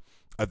now.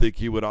 I think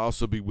he would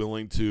also be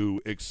willing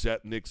to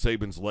accept Nick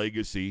Saban's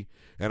legacy,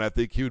 and I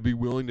think he would be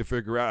willing to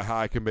figure out how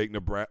I can make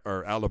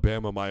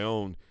Alabama my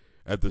own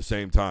at the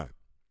same time.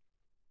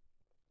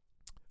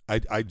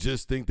 I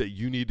just think that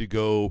you need to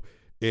go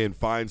and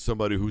find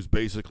somebody who's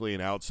basically an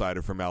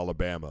outsider from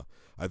Alabama.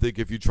 I think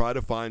if you try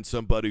to find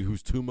somebody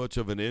who's too much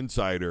of an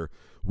insider,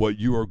 what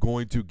you are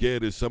going to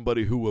get is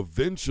somebody who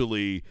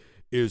eventually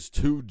is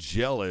too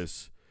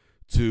jealous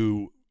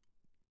to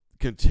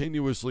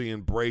continuously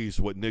embrace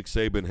what Nick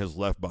Saban has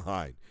left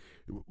behind.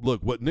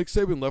 Look, what Nick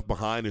Saban left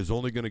behind is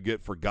only going to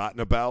get forgotten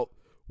about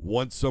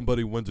once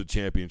somebody wins a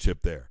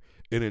championship there.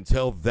 And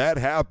until that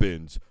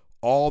happens,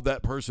 all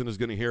that person is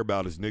going to hear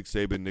about is Nick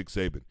Saban, Nick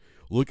Saban.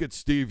 Look at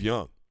Steve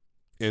Young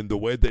and the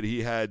way that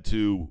he had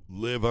to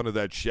live under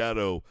that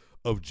shadow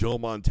of Joe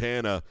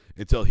Montana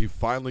until he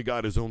finally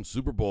got his own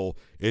Super Bowl.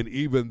 And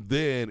even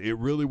then, it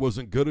really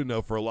wasn't good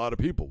enough for a lot of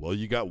people. Well,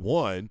 you got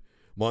one,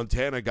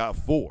 Montana got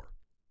four.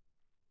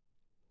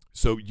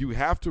 So you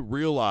have to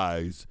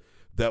realize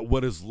that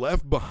what is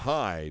left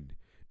behind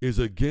is,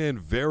 again,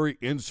 very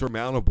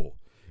insurmountable.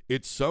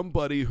 It's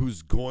somebody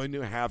who's going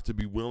to have to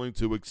be willing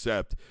to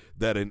accept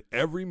that in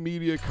every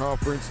media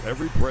conference,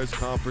 every press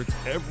conference,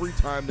 every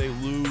time they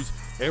lose,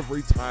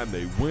 every time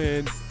they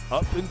win,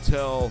 up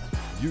until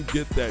you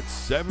get that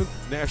 7th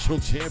national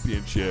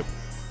championship,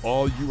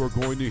 all you are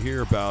going to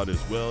hear about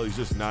is, well, he's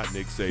just not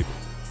Nick Saban.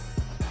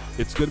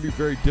 It's going to be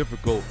very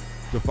difficult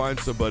to find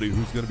somebody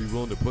who's going to be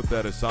willing to put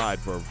that aside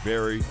for a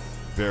very,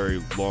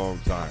 very long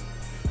time.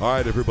 All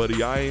right,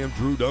 everybody, I am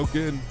Drew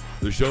Duncan.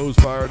 The show's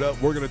fired up.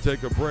 We're going to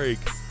take a break.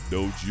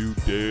 Don't you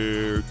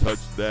dare touch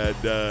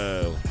that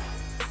dial.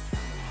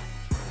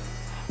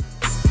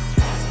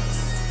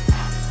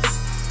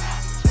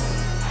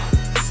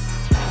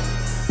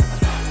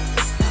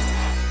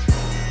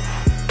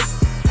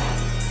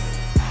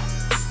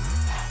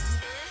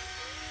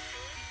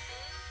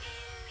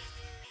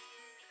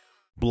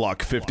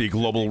 Block 50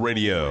 Global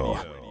Radio.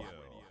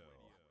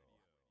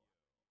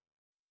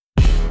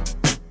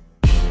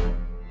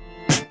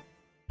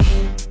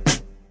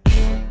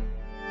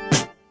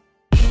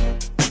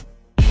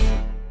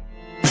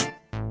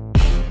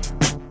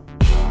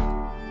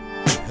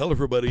 Hello,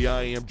 everybody.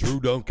 I am Drew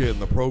Duncan.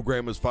 The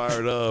program is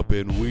fired up,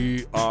 and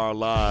we are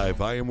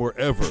live. I am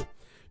wherever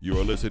you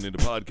are listening to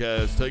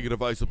podcasts. Take a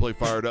device to play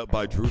Fired Up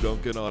by Drew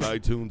Duncan on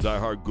iTunes,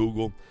 iHeart,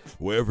 Google.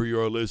 Wherever you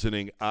are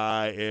listening,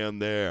 I am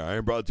there. I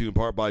am brought to you in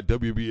part by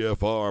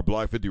WBFR,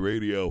 Block 50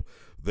 Radio.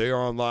 They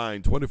are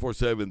online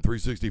 24/7,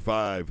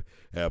 365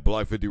 at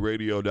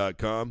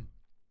block50radio.com.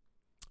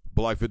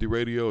 Block 50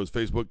 Radio is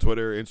Facebook,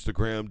 Twitter,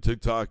 Instagram,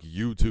 TikTok,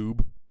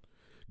 YouTube.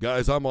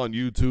 Guys, I'm on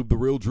YouTube, The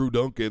Real Drew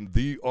Duncan,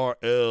 the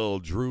RL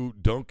Drew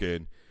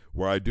Duncan,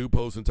 where I do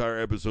post entire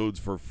episodes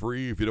for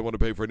free. If you don't want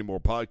to pay for any more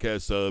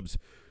podcast subs,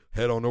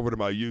 head on over to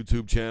my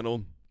YouTube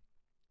channel.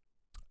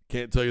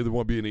 Can't tell you there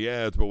won't be any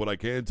ads, but what I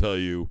can tell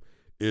you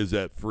is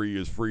that free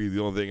is free.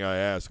 The only thing I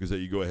ask is that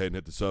you go ahead and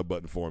hit the sub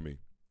button for me.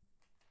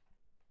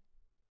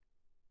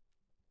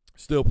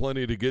 Still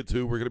plenty to get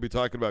to. We're going to be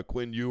talking about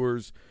Quinn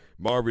Ewers,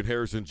 Marvin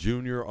Harrison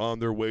Jr. on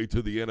their way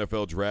to the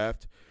NFL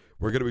draft.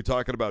 We're going to be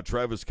talking about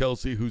Travis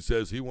Kelce, who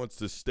says he wants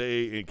to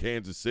stay in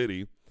Kansas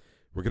City.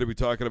 We're going to be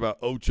talking about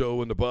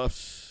Ocho and the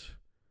Buffs,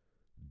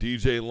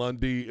 DJ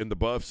Lundy and the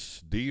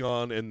Buffs,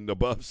 Dion and the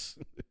Buffs,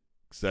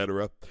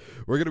 etc.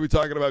 We're going to be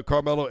talking about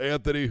Carmelo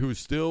Anthony, who's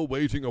still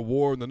waging a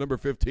war in the number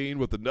 15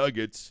 with the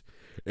Nuggets,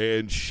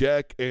 and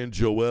Shaq and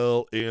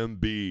Joel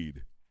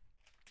Embiid.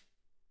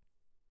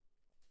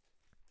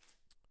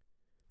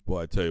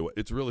 Boy, I tell you what,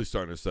 it's really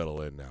starting to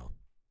settle in now.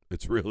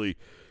 It's really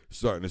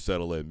starting to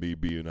settle in, me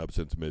being up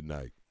since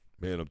midnight.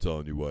 Man, I'm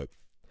telling you what.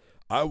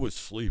 I was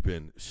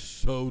sleeping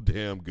so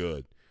damn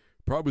good.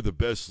 Probably the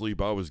best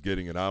sleep I was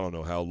getting in I don't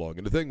know how long.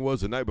 And the thing was,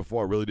 the night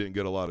before, I really didn't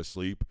get a lot of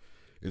sleep.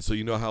 And so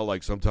you know how,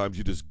 like, sometimes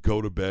you just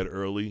go to bed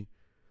early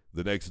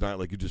the next night,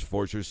 like you just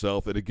force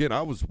yourself. And, again,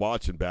 I was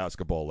watching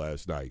basketball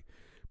last night.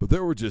 But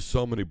there were just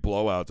so many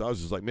blowouts. I was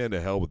just like, man, to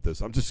hell with this.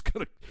 I'm just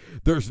going to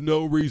 – there's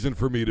no reason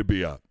for me to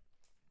be up.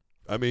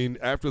 I mean,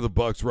 after the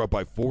Bucks were up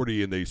by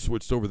 40 and they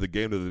switched over the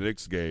game to the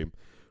Knicks game,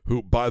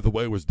 who, by the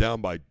way, was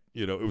down by,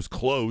 it was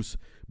close.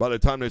 By the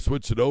time they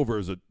switched it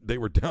over, they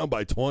were down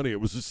by 20.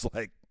 It was just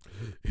like,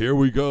 here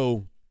we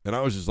go. And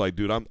I was just like,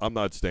 dude, I'm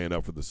not staying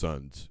up for the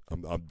Suns.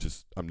 I'm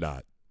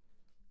not.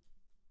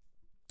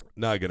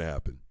 Not going to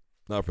happen.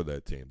 Not for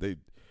that team.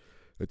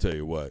 I tell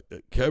you what,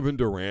 Kevin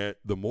Durant,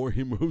 the more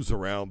he moves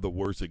around, the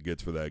worse it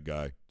gets for that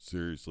guy.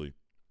 Seriously.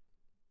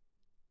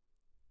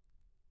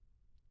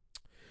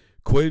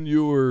 Quinn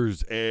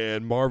Ewers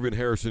and Marvin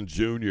Harrison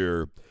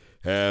Jr.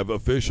 have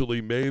officially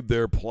made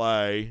their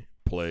play.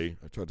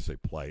 I tried to say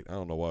plight. I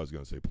don't know why I was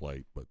going to say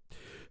plight, but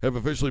have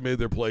officially made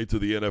their play to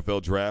the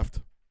NFL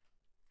draft.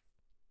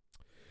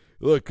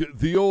 Look,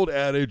 the old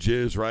adage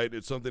is, right,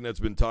 it's something that's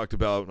been talked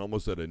about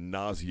almost at a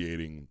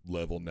nauseating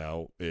level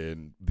now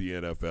in the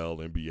NFL,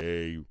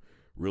 NBA,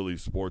 really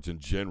sports in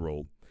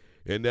general,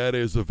 and that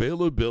is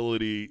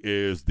availability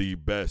is the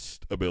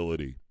best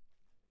ability.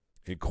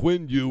 And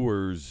Quinn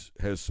Ewers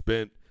has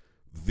spent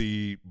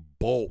the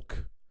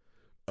bulk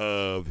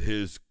of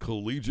his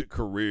collegiate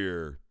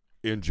career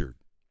injured.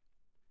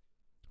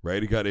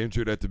 Right? He got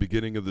injured at the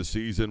beginning of the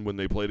season when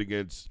they played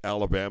against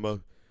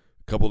Alabama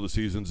a couple of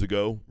seasons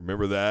ago.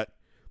 Remember that?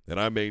 And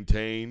I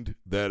maintained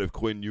that if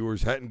Quinn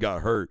Ewers hadn't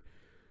got hurt,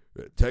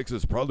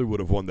 Texas probably would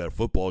have won that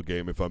football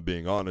game, if I'm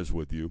being honest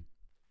with you.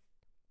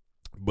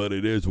 But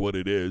it is what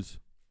it is.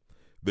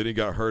 Then he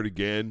got hurt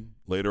again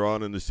later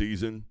on in the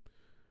season.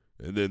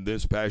 And then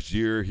this past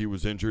year, he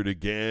was injured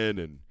again,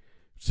 and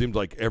it seemed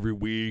like every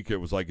week it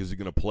was like, is he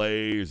going to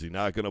play? Is he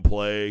not going to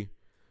play?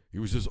 He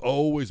was just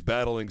always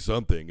battling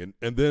something.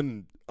 And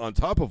then on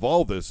top of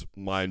all this,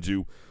 mind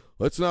you,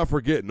 let's not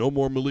forget no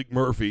more Malik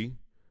Murphy.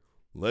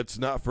 Let's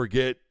not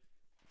forget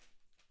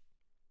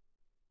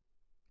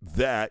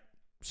that.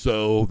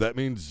 So that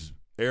means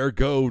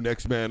ergo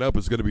next man up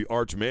is going to be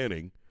Arch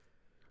Manning.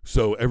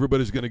 So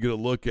everybody's going to get a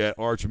look at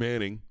Arch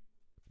Manning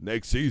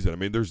next season. I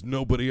mean, there's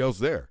nobody else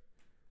there.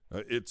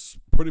 It's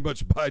pretty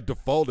much by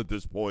default at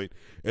this point,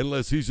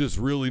 unless he's just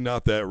really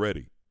not that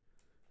ready.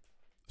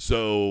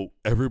 So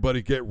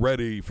everybody get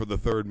ready for the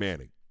third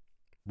Manning,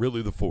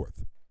 really the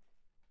fourth.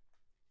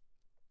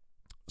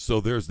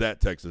 So there's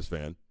that Texas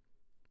fan,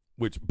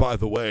 which, by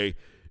the way,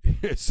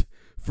 his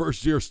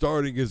first year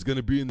starting is going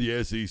to be in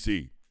the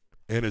SEC.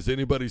 And has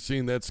anybody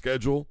seen that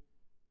schedule?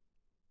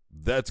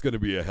 That's going to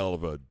be a hell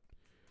of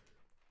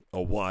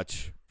a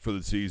watch for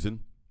the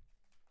season.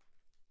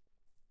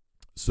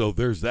 So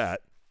there's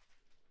that.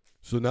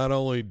 So not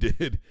only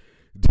did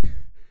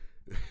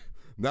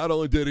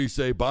he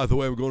say, by the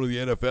way, I'm going to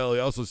the NFL, he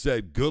also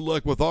said, good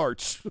luck with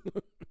Arch,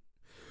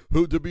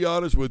 who, to be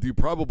honest with you,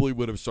 probably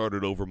would have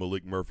started over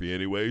Malik Murphy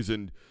anyways.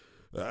 And,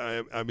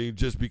 I mean,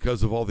 just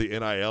because of all the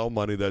NIL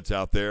money that's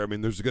out there, I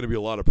mean, there's going to be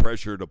a lot of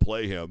pressure to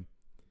play him.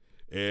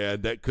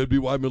 And that could be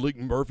why Malik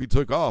Murphy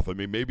took off. I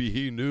mean, maybe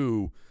he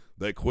knew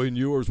that Quinn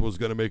Ewers was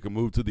going to make a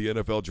move to the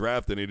NFL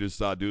draft, and he just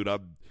thought, dude,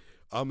 I'm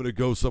going to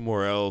go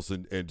somewhere else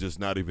and just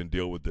not even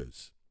deal with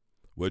this.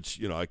 Which,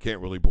 you know, I can't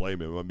really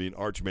blame him. I mean,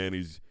 Arch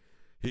Manning,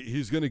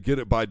 he's going to get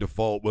it by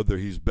default, whether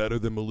he's better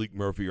than Malik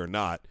Murphy or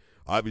not.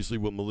 Obviously,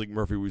 with Malik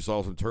Murphy, we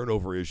saw some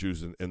turnover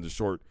issues in the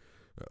short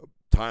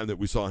time that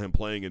we saw him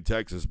playing in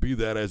Texas. Be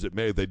that as it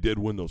may, they did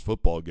win those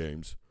football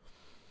games.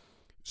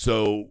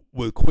 So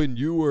with Quinn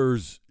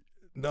Ewers,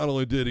 not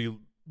only did he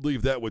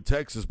leave that with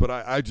Texas, but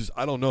I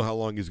don't know how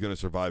long he's going to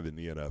survive in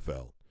the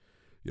NFL.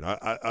 You know,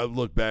 I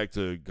look back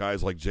to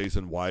guys like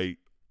Jason White,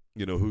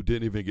 you know, who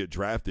didn't even get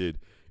drafted,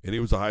 and he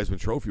was a Heisman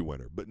Trophy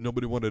winner. But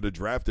nobody wanted to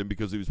draft him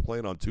because he was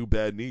playing on two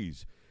bad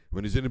knees. I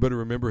mean, does anybody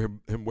remember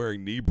him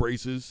wearing knee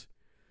braces,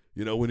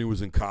 you know, when he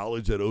was in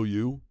college at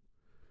OU?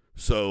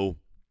 So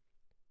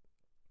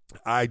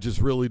I just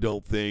really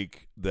don't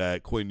think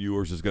that Quinn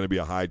Ewers is going to be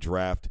a high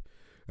draft.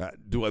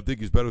 Do I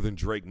think he's better than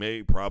Drake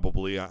May?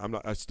 Probably.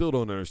 I still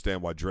don't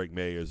understand why Drake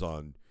May is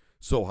on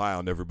so high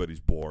on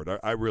everybody's board.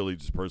 I really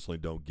just personally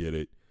don't get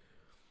it.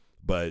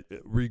 But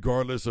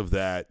regardless of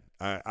that,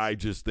 I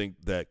just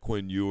think that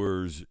Quinn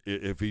Ewers,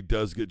 if he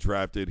does get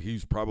drafted,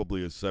 he's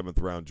probably a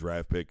 7th-round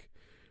draft pick,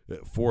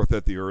 4th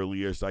at the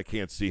earliest. I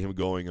can't see him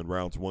going in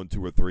rounds 1,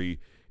 2, or 3.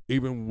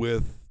 Even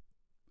with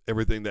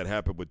everything that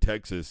happened with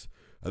Texas,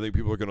 I think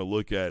people are going to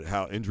look at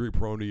how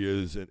injury-prone he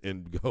is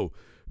and go,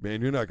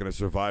 man, you're not going to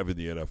survive in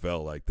the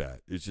NFL like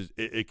that. It's just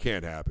it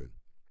can't happen.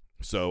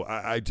 So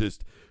I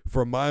just,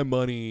 for my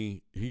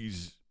money,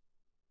 he's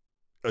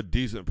a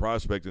decent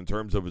prospect in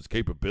terms of his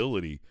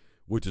capability,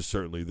 which is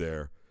certainly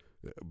there.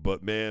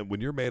 But, man, when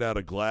you're made out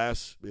of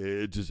glass,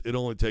 it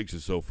only takes you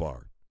so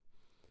far.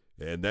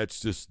 And that's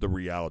just the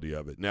reality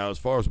of it. Now, as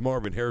far as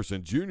Marvin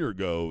Harrison Jr.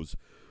 goes,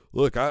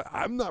 look,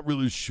 I'm not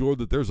really sure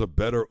that there's a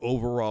better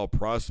overall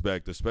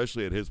prospect,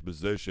 especially at his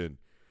position,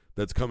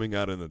 that's coming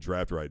out in the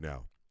draft right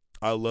now.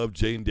 I love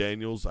Jane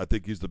Daniels. I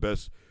think he's the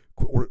best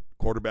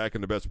quarterback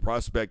and the best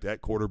prospect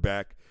at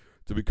quarterback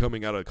to be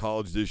coming out of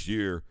college this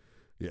year.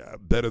 Yeah,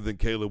 better than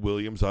Caleb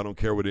Williams. I don't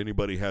care what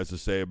anybody has to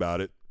say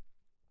about it.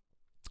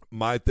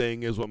 My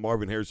thing is with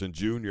Marvin Harrison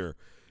Jr.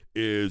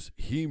 is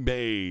he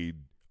made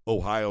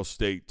Ohio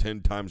State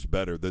 10 times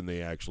better than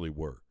they actually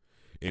were.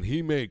 And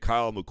he made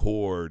Kyle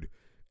McCord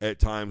at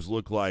times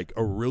look like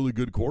a really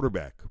good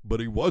quarterback, but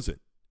he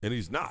wasn't, and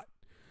he's not.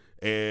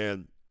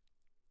 And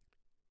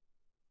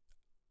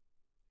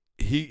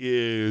he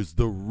is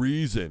the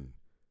reason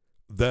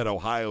that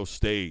Ohio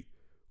State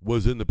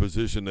was in the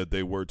position that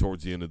they were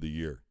towards the end of the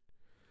year.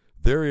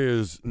 There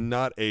is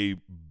not a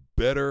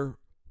better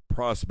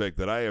prospect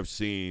that I have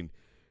seen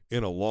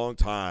in a long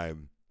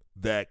time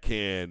that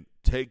can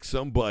take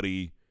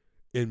somebody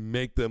and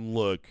make them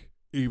look,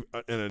 an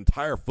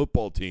entire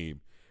football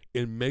team,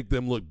 and make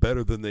them look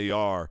better than they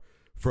are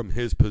from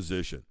his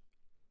position.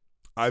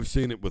 I've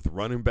seen it with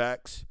running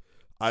backs.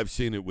 I've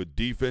seen it with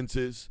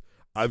defenses.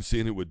 I've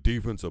seen it with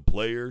defensive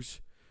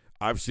players.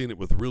 I've seen it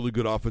with really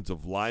good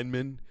offensive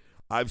linemen.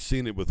 I've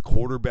seen it with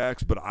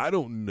quarterbacks, but I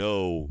don't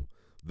know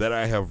that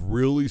I have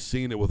really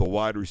seen it with a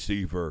wide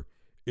receiver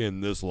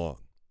in this long.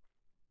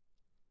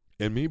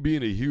 And me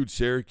being a huge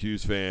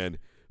Syracuse fan,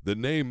 the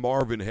name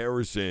Marvin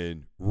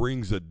Harrison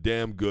rings a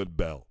damn good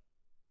bell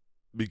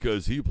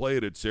because he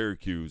played at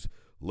Syracuse.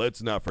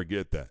 Let's not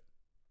forget that.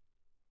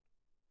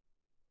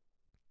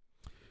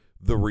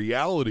 The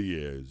reality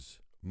is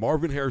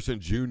Marvin Harrison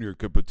Jr.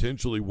 could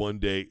potentially one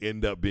day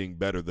end up being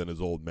better than his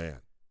old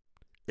man.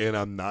 And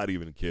I'm not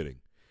even kidding.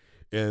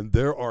 And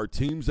there are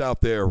teams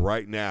out there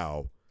right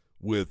now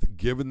with,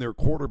 given their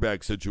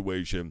quarterback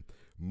situation,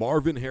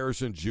 Marvin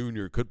Harrison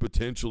Jr. could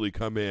potentially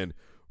come in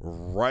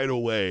right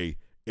away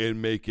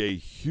and make a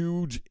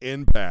huge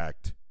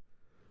impact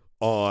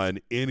on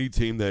any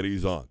team that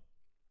he's on.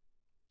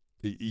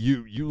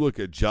 You look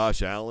at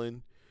Josh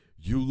Allen,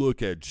 You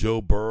look at Joe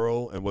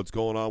Burrow and what's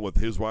going on with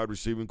his wide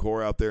receiving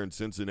core out there in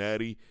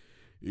Cincinnati.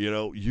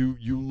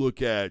 You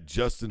look at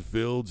Justin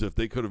Fields, if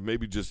they could have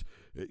maybe just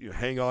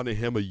hang on to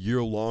him a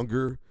year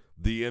longer,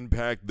 the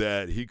impact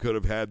that he could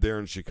have had there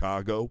in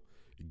Chicago,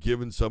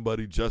 given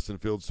somebody Justin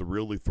Fields to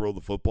really throw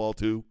the football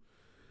to.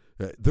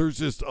 There's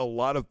just a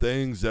lot of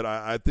things that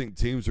I think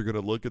teams are going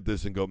to look at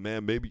this and go,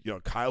 man, maybe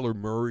Kyler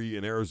Murray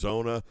in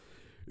Arizona,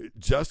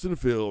 Justin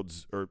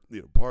Fields, or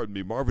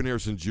Marvin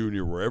Harrison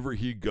Jr., wherever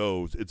he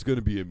goes, it's going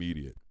to be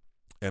immediate.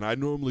 And I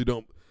normally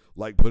don't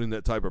like putting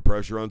that type of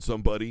pressure on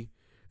somebody,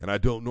 and I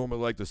don't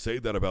normally like to say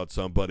that about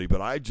somebody, but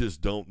I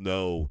just don't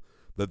know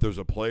that there's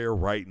a player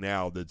right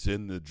now that's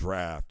in the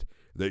draft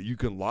that you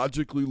can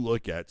logically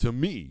look at, to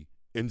me,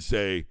 and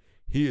say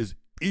he is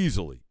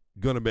easily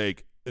going to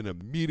make an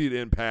immediate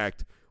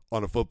impact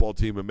on a football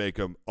team and make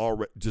them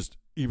already just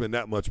even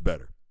that much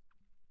better.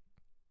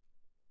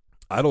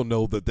 I don't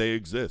know that they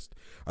exist.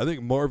 I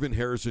think Marvin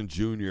Harrison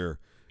Jr.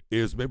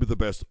 is maybe the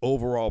best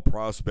overall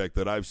prospect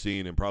that I've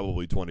seen in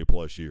probably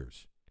 20-plus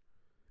years.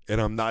 And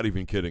I'm not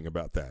even kidding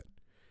about that.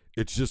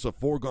 It's just a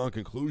foregone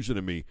conclusion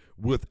to me.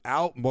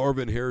 Without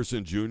Marvin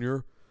Harrison Jr.,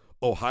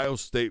 Ohio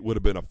State would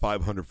have been a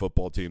 500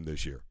 football team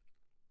this year.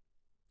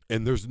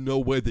 And there's no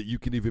way that you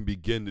can even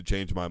begin to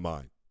change my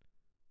mind.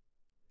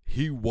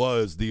 He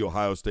was the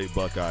Ohio State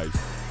Buckeyes,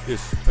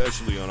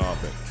 especially on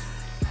offense.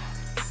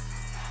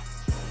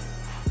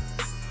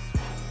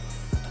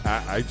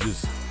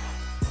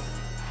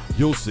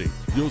 You'll see.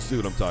 You'll see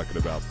what I'm talking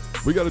about.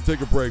 We got to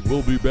take a break.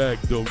 We'll be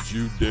back. Don't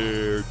you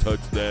dare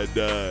touch that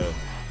dial.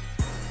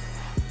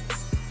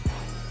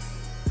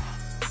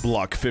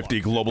 Block 50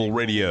 Global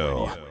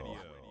Radio.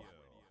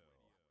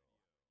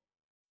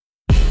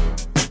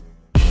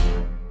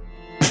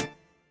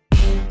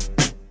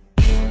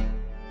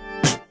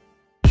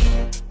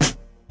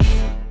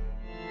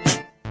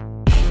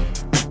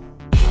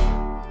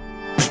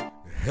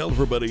 Hello,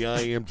 everybody.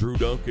 I am Drew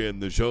Duncan.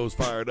 The show's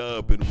fired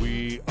up, and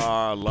we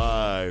are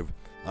live.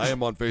 I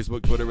am on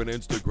Facebook, Twitter, and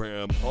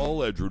Instagram,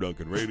 all at Drew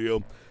Duncan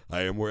Radio.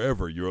 I am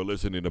wherever you're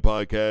listening to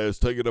podcasts.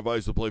 Take a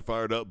device to play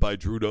Fired Up by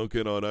Drew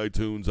Duncan on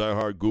iTunes,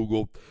 iHeart,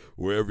 Google,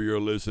 wherever you're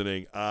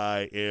listening.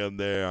 I am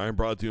there. I am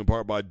brought to you in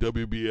part by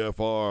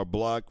WBFR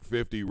Block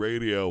 50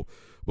 Radio.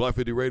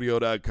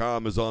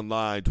 Block50radio.com is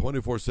online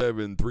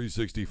 24/7,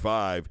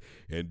 365.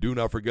 And do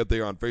not forget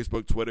they are on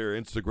Facebook, Twitter,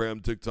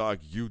 Instagram, TikTok,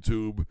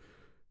 YouTube,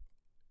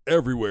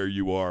 everywhere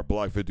you are,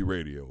 Block 50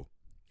 Radio.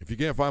 If you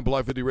can't find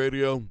Block 50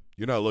 Radio,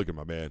 you're not looking,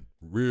 my man.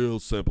 Real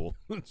simple.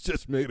 It's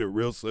just made it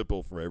real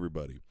simple for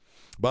everybody.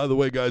 By the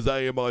way, guys, I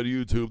am on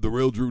YouTube, The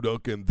Real Drew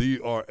Duncan,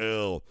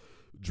 TheRL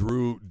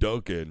Drew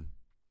Duncan,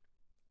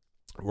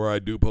 where I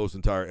do post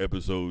entire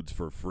episodes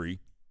for free.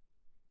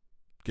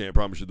 Can't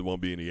promise you there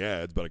won't be any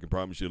ads, but I can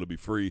promise you it'll be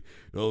free.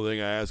 The only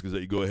thing I ask is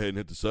that you go ahead and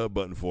hit the sub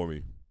button for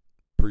me.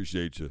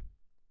 Appreciate you.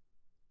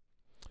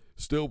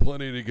 Still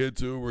plenty to get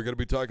to. We're going to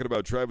be talking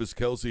about Travis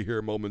Kelce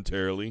here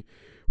momentarily.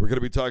 We're going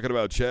to be talking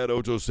about Chad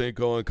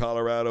Ochocinco in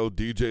Colorado,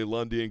 DJ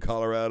Lundy in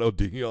Colorado,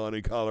 Dion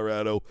in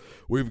Colorado.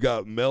 We've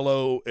got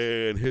Melo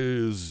and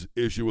his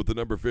issue with the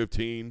number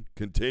 15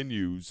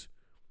 continues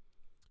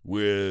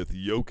with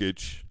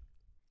Jokic.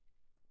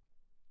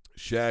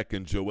 Shaq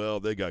and Joel,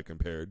 they got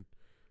compared.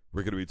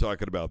 We're going to be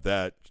talking about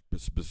that,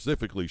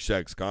 specifically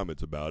Shaq's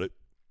comments about it.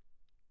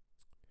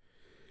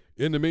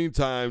 In the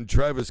meantime,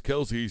 Travis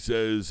Kelce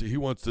says he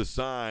wants to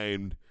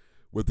sign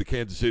with the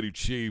Kansas City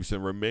Chiefs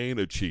and remain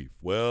a Chief.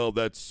 Well,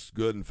 that's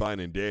good and fine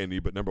and dandy,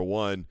 but number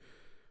one,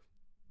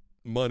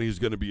 money is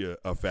going to be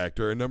a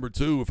factor. And number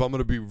two, if I'm going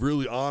to be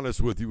really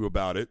honest with you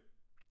about it,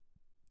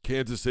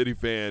 Kansas City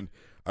fan,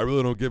 I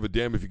really don't give a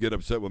damn if you get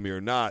upset with me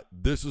or not.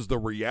 This is the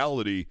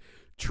reality.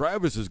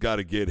 Travis has got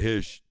to get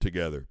his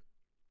together.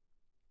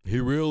 He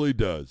really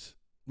does.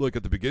 Look,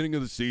 at the beginning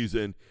of the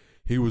season,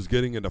 he was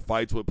getting into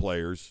fights with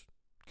players.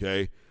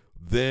 Okay,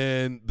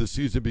 then the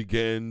season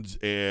begins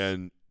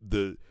and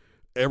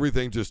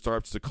everything just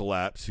starts to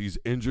collapse. He's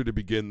injured to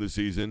begin the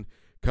season,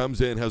 comes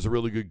in, has a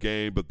really good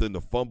game, but then the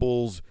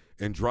fumbles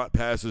and drop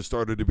passes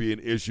started to be an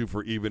issue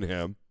for even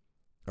him.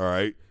 All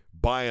right,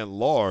 by and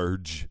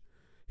large,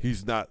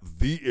 he's not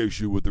the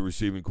issue with the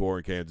receiving core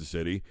in Kansas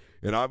City.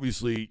 And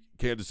obviously,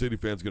 Kansas City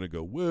fans going to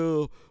go,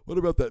 well, what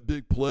about that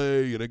big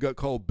play? And it got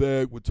called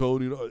back with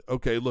Tony.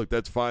 Okay, look,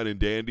 that's fine and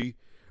dandy.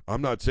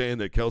 I'm not saying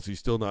that Kelce's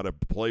still not a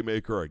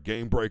playmaker or a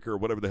game breaker or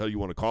whatever the hell you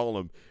want to call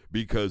him,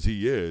 because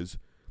he is.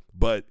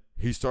 But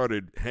he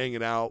started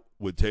hanging out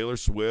with Taylor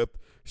Swift,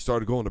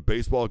 started going to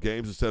baseball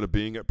games instead of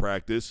being at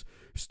practice,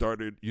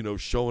 started,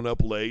 showing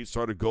up late,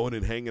 started going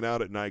and hanging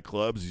out at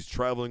nightclubs. He's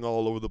traveling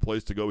all over the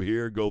place to go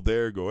here, go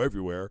there, go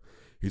everywhere.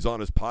 He's on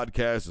his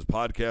podcast. His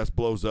podcast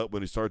blows up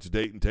when he starts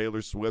dating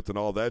Taylor Swift and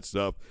all that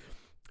stuff.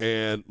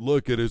 And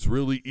look, it is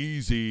really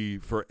easy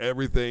for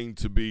everything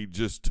to be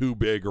just too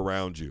big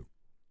around you.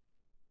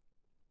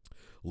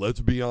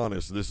 Let's be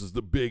honest, this is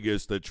the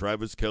biggest that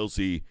Travis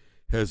Kelce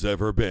has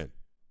ever been.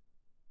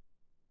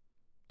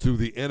 To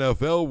the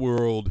NFL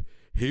world,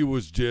 he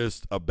was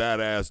just a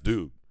badass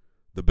dude.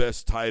 the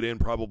best tight end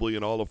probably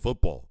in all of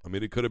football. I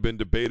mean, it could have been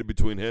debated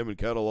between him and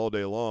Kittle all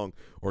day long,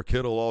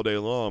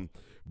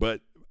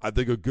 but I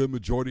think a good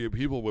majority of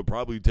people would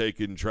probably take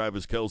in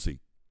Travis Kelce.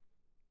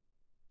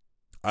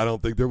 I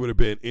don't think there would have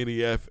been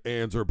any ifs,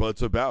 ands, or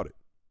buts about it.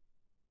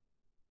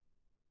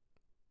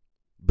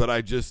 But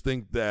I just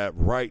think that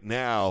right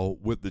now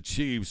with the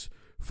Chiefs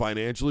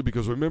financially,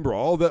 because remember,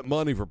 all that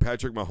money for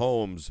Patrick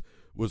Mahomes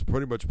was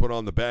pretty much put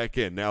on the back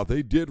end. Now,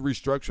 they did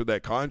restructure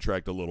that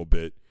contract a little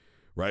bit,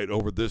 right,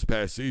 over this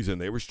past season.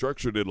 They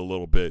restructured it a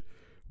little bit,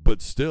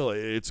 but still,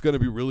 it's going to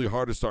be really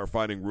hard to start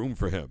finding room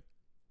for him.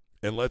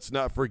 And let's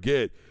not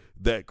forget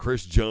that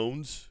Chris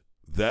Jones,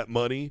 that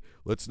money,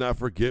 let's not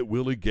forget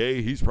Willie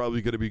Gay, he's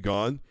probably going to be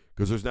gone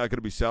because there's not going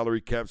to be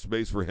salary cap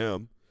space for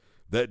him.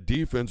 That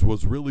defense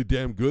was really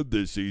damn good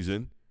this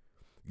season.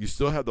 You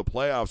still have the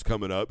playoffs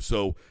coming up,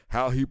 so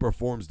how he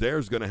performs there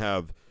is going to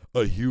have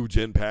a huge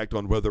impact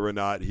on whether or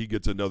not he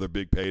gets another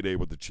big payday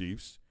with the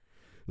Chiefs.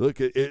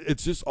 Look,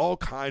 it's just all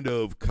kind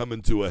of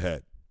coming to a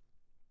head,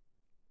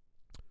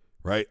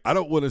 right? I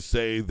don't want to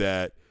say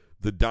that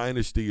the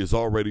dynasty is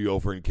already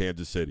over in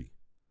Kansas City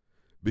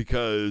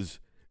because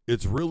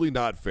it's really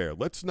not fair.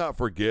 Let's not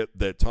forget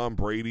that Tom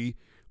Brady,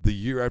 the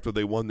year after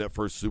they won that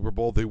first Super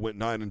Bowl, they went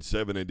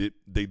 9-7 and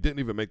they didn't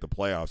even make the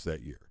playoffs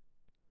that year.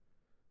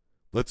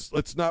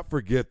 Let's not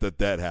forget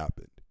that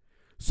happened.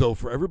 So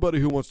for everybody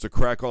who wants to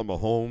crack on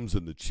Mahomes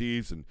and the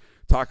Chiefs and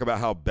talk about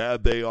how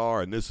bad they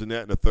are and this and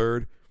that and the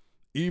third,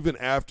 even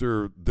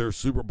after their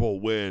Super Bowl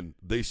win,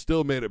 they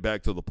still made it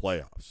back to the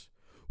playoffs.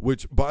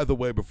 Which, by the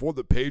way, before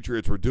the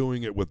Patriots were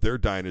doing it with their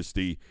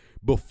dynasty,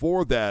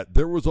 before that,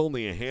 there was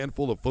only a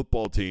handful of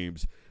football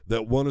teams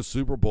that won a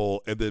Super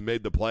Bowl and then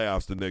made the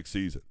playoffs the next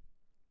season.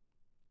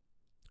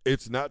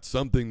 It's not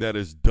something that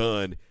is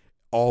done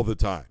all the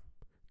time.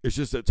 It's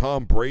just that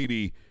Tom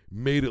Brady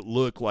made it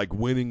look like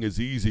winning is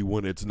easy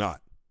when it's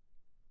not.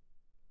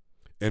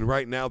 And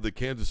right now, the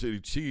Kansas City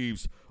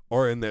Chiefs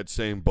are in that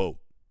same boat.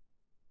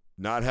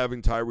 Not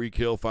having Tyreek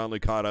Hill finally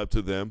caught up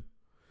to them.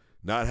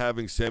 Not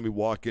having Sammy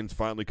Watkins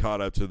finally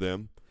caught up to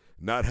them.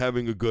 Not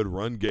having a good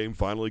run game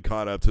finally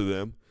caught up to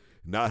them.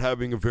 Not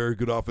having a very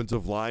good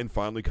offensive line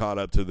finally caught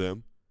up to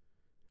them.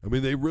 I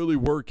mean, they really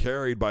were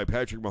carried by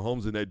Patrick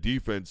Mahomes in that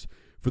defense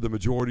for the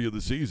majority of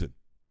the season.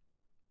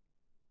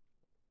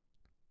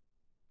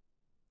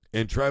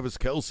 And Travis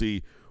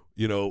Kelce,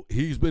 you know,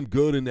 he's been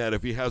good in that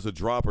if he has a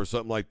drop or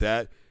something like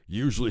that,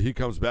 usually he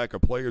comes back a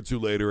play or two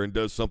later and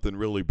does something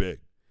really big.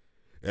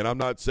 And I'm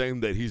not saying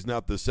that he's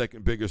not the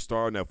second biggest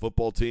star on that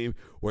football team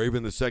or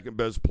even the second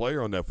best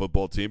player on that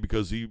football team,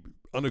 because he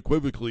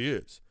unequivocally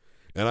is.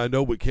 And I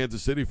know with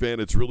Kansas City fan,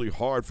 it's really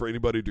hard for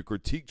anybody to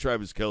critique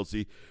Travis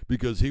Kelce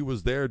because he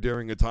was there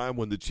during a time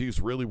when the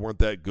Chiefs really weren't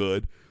that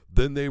good.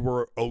 Then they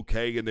were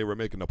okay and they were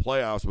making the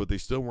playoffs, but they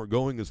still weren't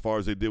going as far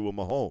as they did with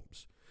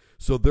Mahomes.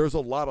 So there's a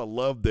lot of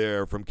love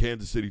there from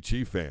Kansas City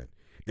Chief fan.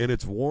 And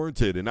it's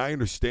warranted, and I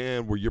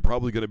understand where you're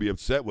probably going to be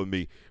upset with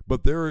me,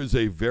 but there is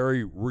a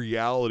very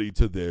reality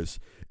to this,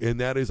 and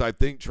that is I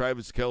think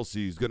Travis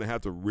Kelce is going to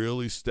have to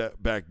really step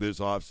back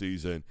this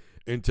offseason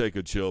and take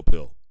a chill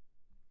pill.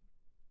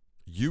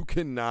 You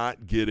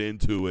cannot get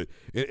into it.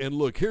 And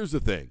look, here's the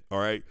thing, all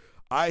right?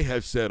 I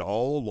have said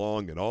all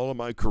along in all of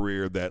my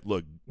career that,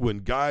 look, when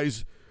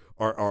guys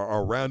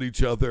are around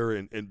each other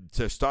and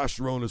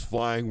testosterone is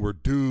flying, we're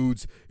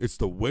dudes, it's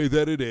the way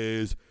that it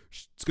is.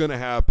 It's going to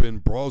happen.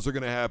 Brawls are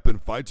going to happen.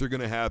 Fights are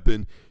going to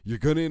happen. You're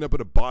going to end up in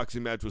a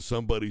boxing match with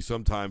somebody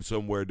sometime,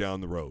 somewhere down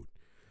the road.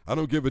 I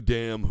don't give a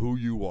damn who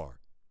you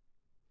are.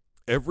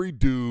 Every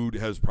dude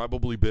has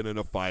probably been in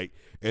a fight,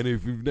 and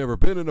if you've never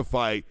been in a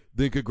fight,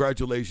 then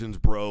congratulations,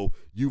 bro.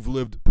 You've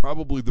lived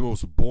probably the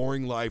most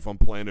boring life on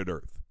planet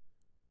Earth.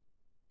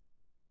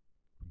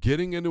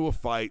 Getting into a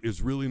fight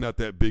is really not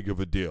that big of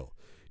a deal.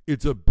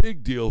 It's a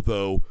big deal,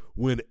 though,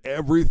 when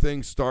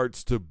everything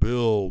starts to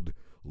build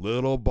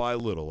little by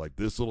little. Like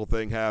this little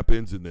thing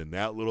happens, and then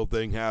that little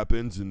thing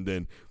happens, and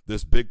then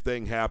this big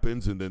thing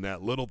happens, and then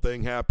that little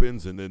thing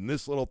happens, and then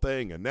this little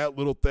thing, and that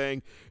little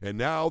thing, and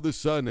now all of a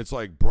sudden it's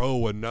like,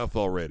 bro, enough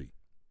already.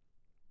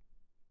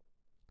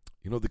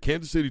 You know, the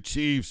Kansas City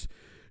Chiefs,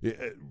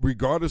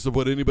 regardless of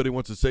what anybody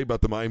wants to say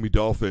about the Miami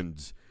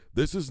Dolphins,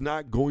 this is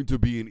not going to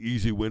be an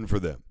easy win for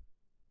them.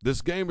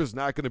 This game is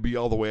not going to be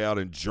all the way out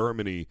in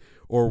Germany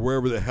or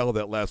wherever the hell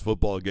that last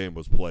football game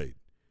was played.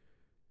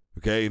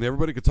 Okay, and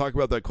everybody could talk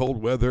about that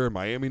cold weather and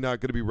Miami not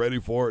going to be ready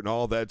for it and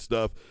all that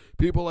stuff.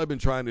 People have been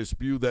trying to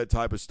spew that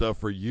type of stuff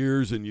for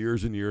years and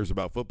years and years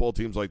about football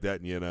teams like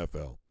that in the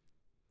NFL.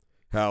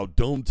 How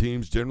dome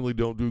teams generally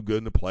don't do good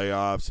in the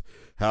playoffs.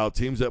 How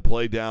teams that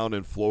play down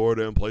in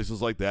Florida and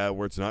places like that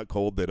where it's not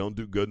cold, they don't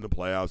do good in the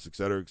playoffs, et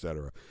cetera, et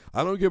cetera.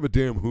 I don't give a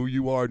damn who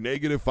you are.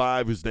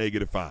 -5 is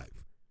 -5.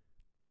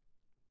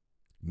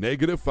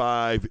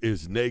 -5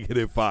 is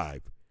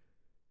 -5.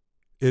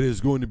 It is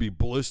going to be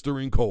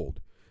blistering cold.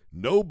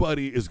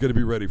 Nobody is going to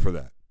be ready for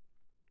that.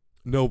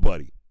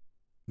 Nobody.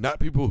 Not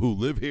people who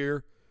live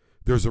here.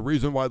 There's a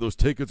reason why those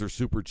tickets are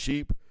super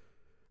cheap.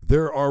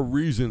 There are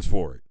reasons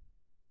for it.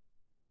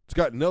 It's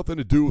got nothing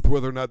to do with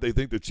whether or not they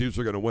think the Chiefs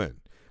are going to win.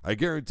 I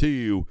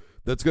guarantee you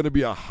that's going to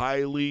be a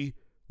highly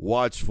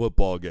watched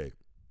football game.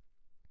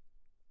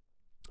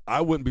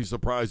 I wouldn't be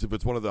surprised if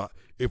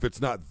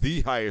it's not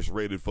the highest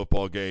rated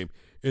football game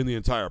in the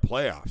entire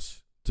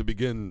playoffs to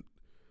begin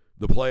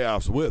the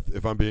playoffs with,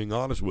 if I'm being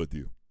honest with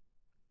you.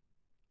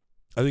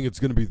 I think it's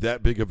going to be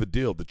that big of a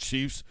deal. The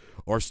Chiefs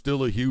are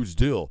still a huge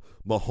deal.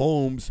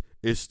 Mahomes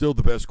is still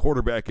the best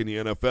quarterback in the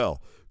NFL.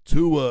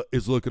 Tua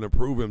is looking to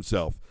prove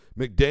himself.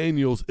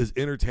 McDaniels is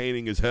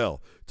entertaining as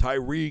hell.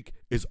 Tyreek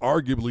is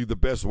arguably the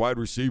best wide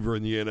receiver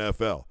in the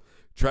NFL.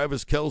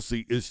 Travis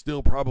Kelce is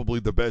still probably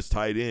the best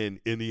tight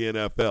end in the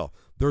NFL.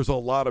 There's a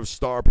lot of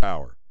star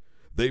power.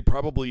 They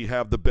probably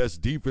have the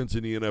best defense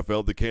in the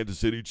NFL, the Kansas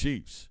City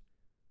Chiefs.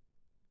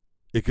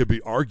 It could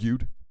be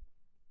argued.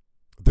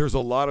 There's a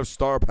lot of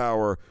star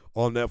power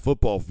on that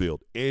football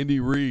field. Andy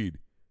Reid,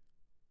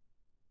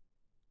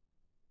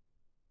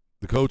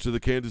 the coach of the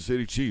Kansas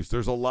City Chiefs,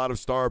 there's a lot of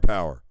star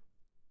power.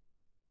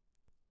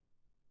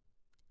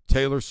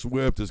 Taylor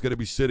Swift is going to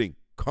be sitting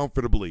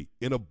comfortably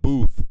in a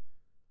booth,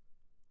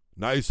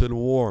 nice and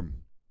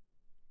warm.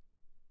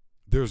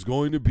 There's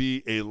going to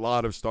be a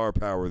lot of star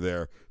power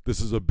there. This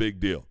is a big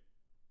deal.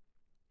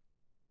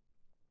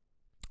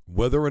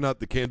 Whether or not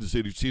the Kansas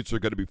City Chiefs are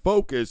going to be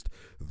focused,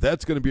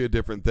 that's going to be a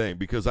different thing,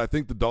 because I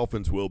think the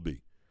Dolphins will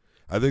be.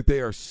 I think they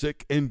are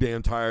sick and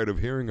damn tired of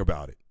hearing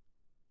about it.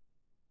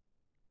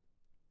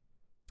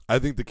 I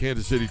think the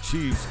Kansas City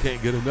Chiefs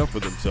can't get enough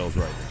of themselves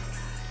right now.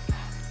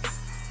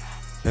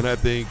 And I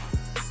think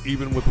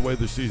even with the way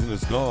the season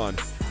has gone,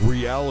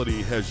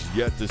 reality has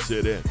yet to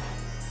sit in.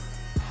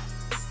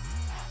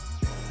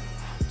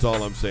 That's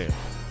all I'm saying.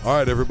 All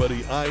right,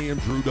 everybody, I am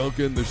Drew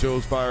Duncan. The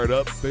show's fired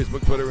up.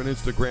 Facebook, Twitter, and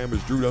Instagram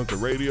is Drew Duncan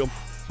Radio.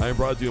 I am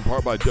brought to you in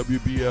part by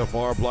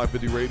WBFR, Block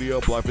 50 Radio,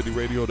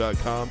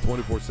 block50radio.com,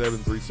 24/7,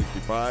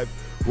 365.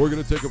 We're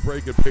going to take a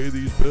break and pay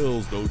these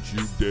bills. Don't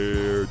you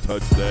dare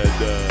touch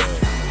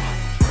that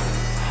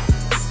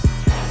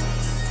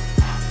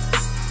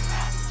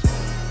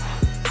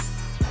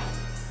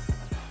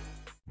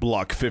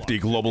Block 50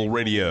 Global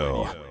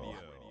Radio.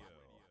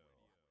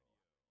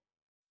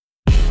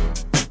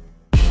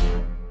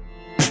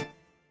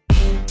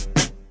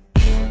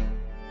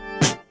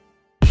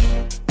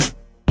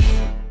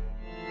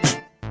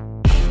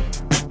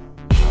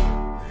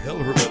 Hello,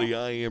 everybody.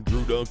 I am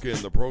Drew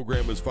Duncan. The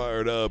program is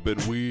fired up, and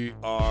we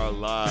are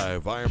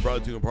live. I am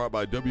brought to you in part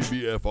by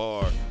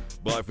WBFR,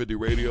 Block 50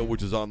 Radio,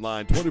 which is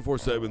online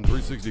 24/7,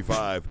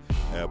 365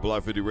 at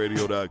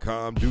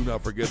block50radio.com. Do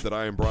not forget that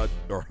I am brought,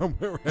 or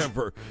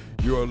wherever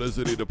you are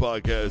listening to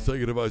podcasts,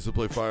 take a device to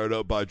play Fired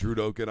Up by Drew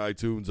Duncan,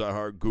 iTunes,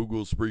 iHeart,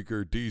 Google,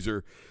 Spreaker,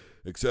 Deezer,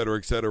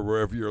 etc.,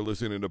 wherever you're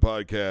listening to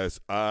podcasts,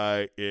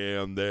 I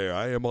am there.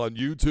 I am on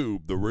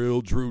YouTube, The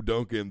Real Drew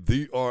Duncan,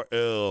 the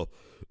RL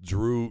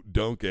Drew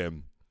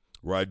Duncan,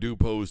 where I do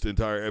post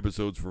entire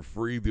episodes for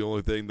free. The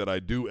only thing that I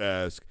do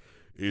ask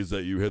is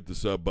that you hit the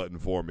sub button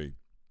for me.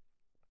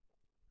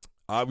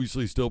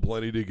 Obviously, still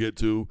plenty to get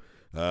to.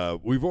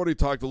 We've already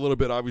talked a little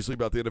bit, obviously,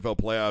 about the NFL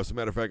playoffs. As a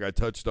matter of fact, I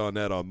touched on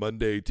that on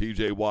Monday.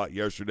 TJ Watt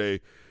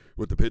yesterday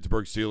with the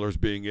Pittsburgh Steelers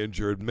being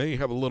injured. May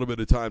have a little bit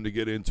of time to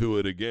get into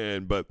it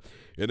again, but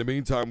in the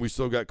meantime, we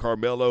still got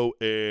Carmelo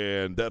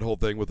and that whole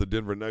thing with the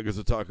Denver Nuggets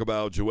to talk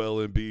about.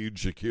 Joel Embiid,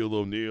 Shaquille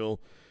O'Neal,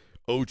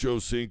 Ocho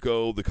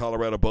Cinco, the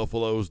Colorado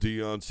Buffaloes,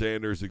 Deion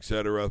Sanders,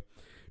 etc.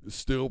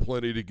 Still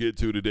plenty to get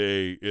to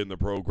today in the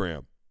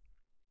program.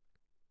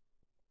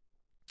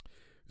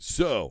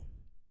 So,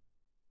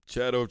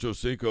 Chad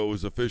Ochocinco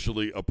is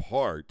officially a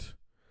part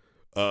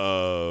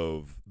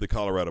of the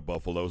Colorado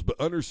Buffaloes,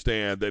 but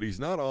understand that he's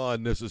not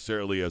on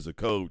necessarily as a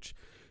coach.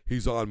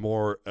 He's on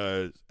more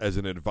as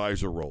an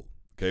advisor role.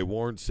 Okay,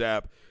 Warren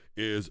Sapp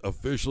is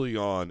officially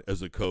on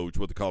as a coach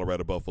with the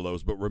Colorado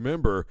Buffaloes, but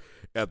remember,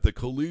 at the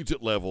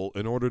collegiate level,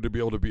 in order to be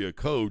able to be a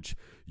coach,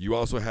 you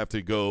also have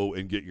to go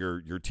and get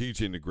your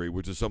teaching degree,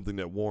 which is something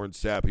that Warren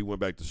Sapp, he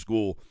went back to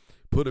school,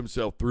 put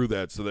himself through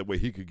that so that way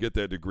he could get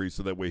that degree,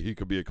 so that way he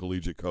could be a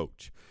collegiate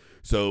coach.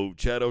 So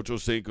Chad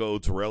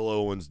Ochocinco, Terrell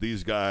Owens,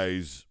 these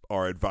guys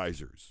are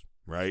advisors,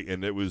 right?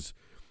 And it was,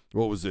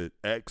 what was it,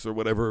 X or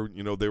whatever,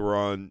 they were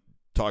on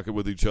talking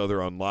with each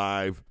other on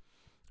live,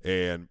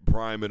 and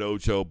Prime and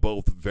Ocho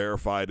both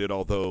verified it,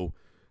 although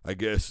I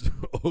guess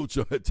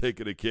Ocho had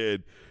taken a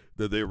kid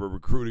that they were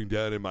recruiting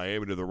down in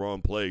Miami to the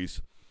wrong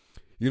place.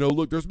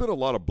 Look, there's been a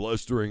lot of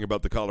blustering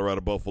about the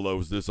Colorado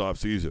Buffaloes this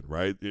offseason,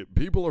 right?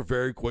 People are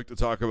very quick to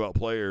talk about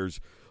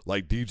players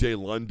like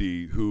DJ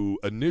Lundy, who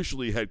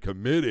initially had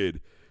committed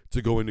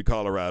to going to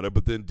Colorado,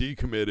 but then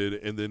decommitted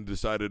and then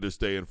decided to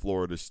stay in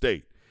Florida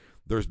State.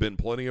 There's been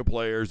plenty of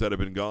players that have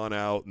been gone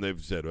out, and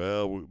they've said,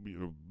 well,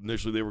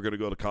 initially they were going to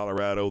go to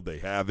Colorado. They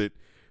haven't.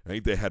 I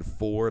think they had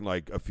 4 in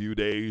like a few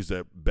days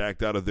that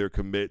backed out of their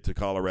commit to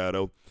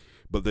Colorado.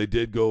 But they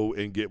did go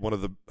and get one of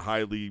the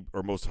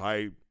most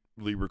highly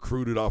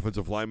recruited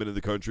offensive linemen in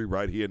the country,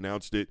 right? He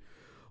announced it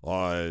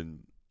on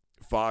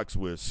Fox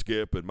with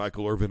Skip and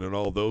Michael Irvin and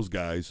all those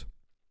guys.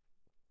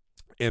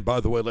 And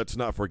by the way, let's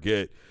not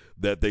forget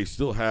that they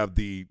still have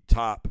the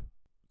top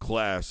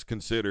class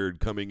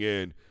considered coming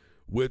in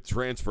with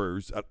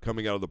transfers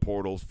coming out of the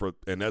portals,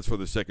 and that's for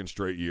the second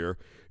straight year.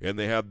 And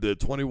they have the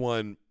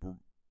 21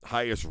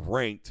 highest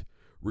ranked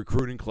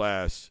recruiting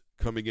class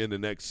coming into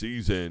next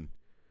season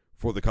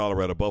for the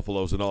Colorado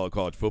Buffaloes in all of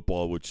college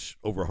football, which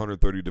over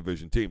 130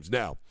 division teams.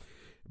 Now,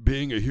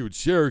 being a huge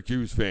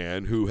Syracuse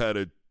fan who had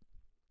a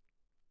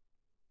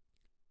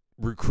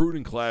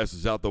recruiting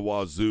classes out the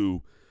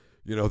wazoo,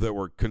 that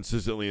were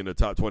consistently in the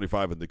top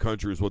 25 in the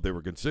country is what they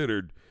were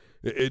considered,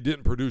 it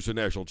didn't produce a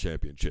national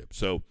championship.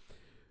 So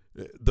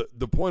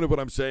the point of what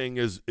I'm saying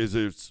is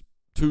there's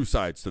two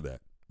sides to that,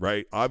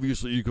 right?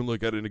 Obviously, you can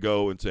look at it and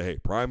go and say, hey,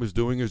 Prime is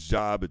doing his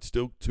job. It's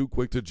still too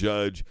quick to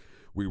judge.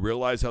 We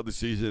realize how the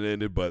season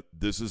ended, but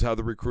this is how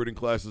the recruiting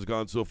class has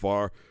gone so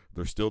far.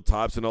 They're still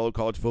tops in all of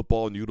college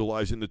football and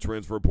utilizing the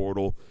transfer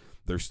portal.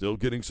 They're still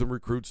getting some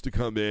recruits to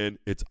come in.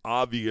 It's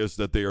obvious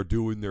that they are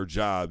doing their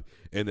job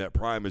and that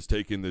Prime is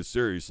taking this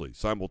seriously.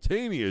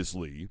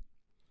 Simultaneously,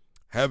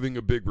 having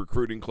a big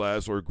recruiting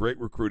class or a great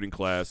recruiting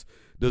class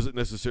doesn't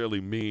necessarily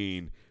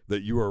mean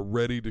that you are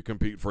ready to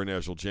compete for a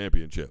national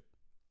championship.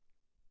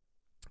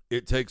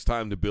 It takes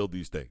time to build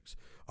these things.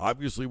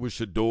 Obviously, with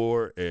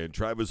Shador and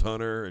Travis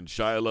Hunter and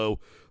Shiloh,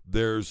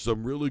 there's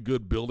some really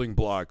good building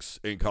blocks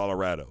in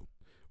Colorado,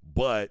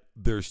 but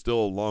there's still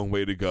a long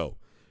way to go.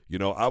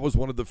 I was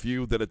one of the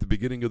few that at the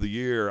beginning of the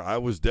year, I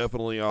was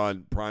definitely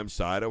on Prime's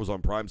side. I was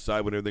on Prime's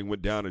side when everything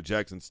went down at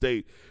Jackson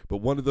State.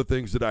 But one of the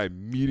things that I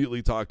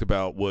immediately talked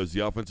about was the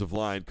offensive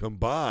line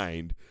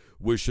combined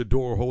with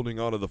Shador holding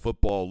onto the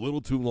football a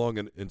little too long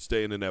and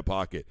staying in that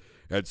pocket.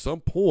 At some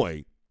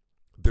point,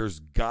 there's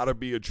got to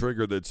be a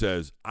trigger that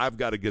says, I've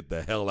got to get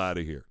the hell out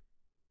of here.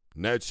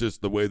 And that's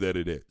just the way that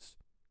it is.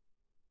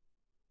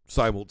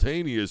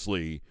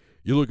 Simultaneously,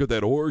 you look at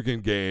that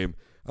Oregon game,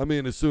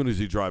 as soon as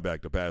he tried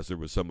back to pass, there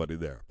was somebody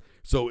there.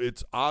 So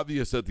it's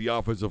obvious that the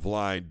offensive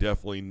line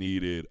definitely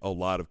needed a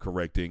lot of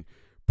correcting.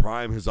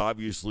 Prime has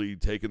obviously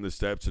taken the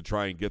steps to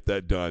try and get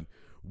that done.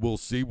 We'll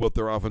see what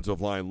their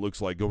offensive line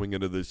looks like going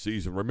into this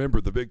season.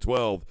 Remember, the Big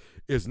 12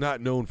 is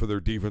not known for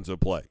their defensive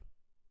play.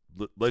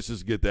 Let's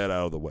just get that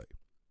out of the way.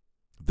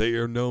 They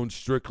are known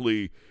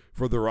strictly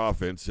for their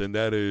offense, and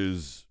that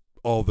is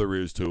all there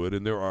is to it.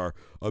 And there are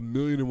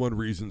 1,000,001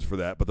 reasons for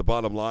that. But the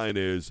bottom line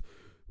is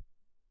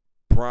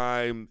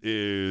Prime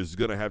is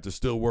going to have to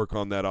still work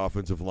on that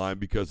offensive line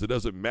because it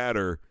doesn't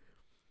matter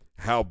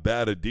how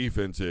bad a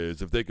defense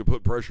is. If they can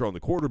put pressure on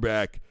the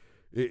quarterback,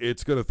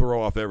 it's going to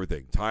throw off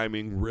everything.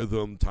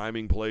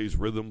 Timing plays,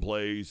 rhythm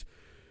plays.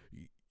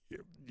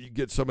 You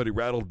get somebody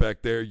rattled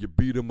back there, you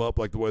beat them up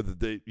like the way that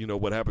they,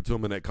 what happened to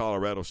them in that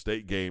Colorado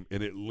State game,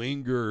 and it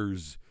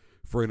lingers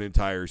for an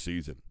entire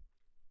season.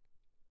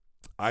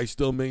 I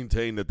still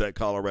maintain that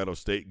Colorado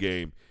State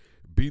game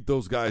beat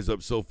those guys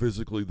up so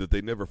physically that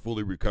they never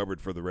fully recovered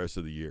for the rest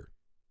of the year.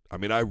 I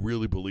really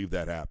really believe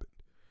that happened.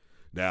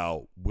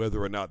 Now,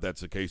 whether or not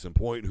that's the case in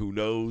point, who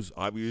knows?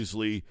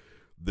 Obviously,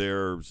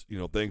 there's,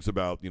 things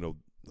about,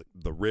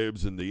 the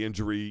ribs and the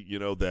injury,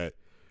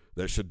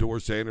 that Shador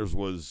Sanders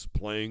was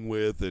playing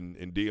with and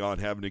Deion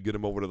having to get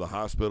him over to the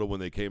hospital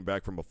when they came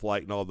back from a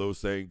flight and all those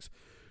things.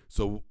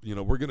 So,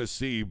 we're going to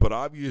see. But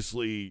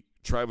obviously,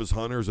 Travis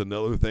Hunter is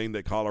another thing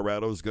that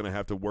Colorado is going to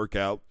have to work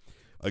out.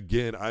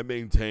 Again, I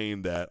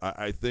maintain that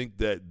I think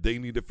that they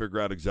need to figure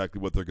out exactly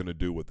what they're going to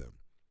do with him.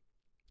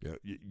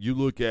 You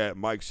look at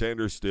Mike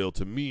Sanders still,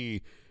 to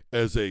me,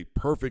 as a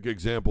perfect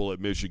example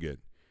at Michigan.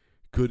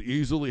 Could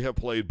easily have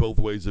played both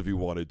ways if he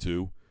wanted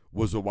to,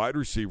 was a wide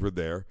receiver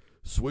there,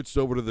 switched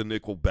over to the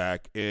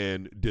nickelback,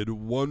 and did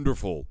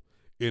wonderful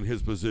in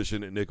his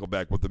position at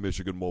nickelback with the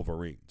Michigan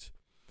Wolverines.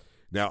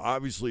 Now,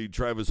 obviously,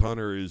 Travis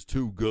Hunter is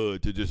too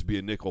good to just be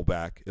a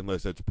nickelback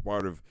unless that's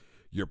part of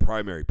your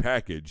primary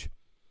package.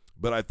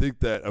 But I think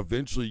that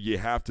eventually you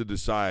have to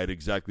decide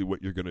exactly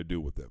what you're going to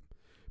do with him,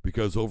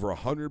 because over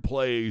 100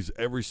 plays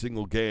every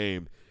single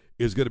game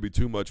is going to be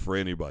too much for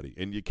anybody,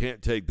 and you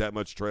can't take that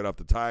much tread off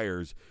the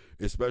tires,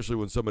 especially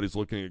when somebody's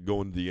looking at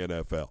going to the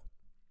NFL.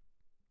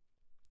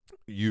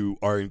 You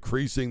are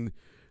increasing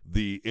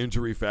the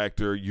injury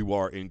factor. You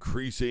are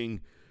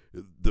increasing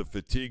the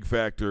fatigue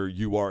factor.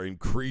 You are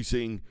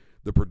increasing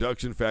the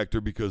production factor,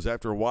 because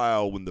after a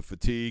while, when the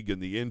fatigue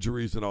and the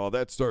injuries and all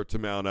that start to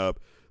mount up,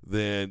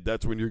 then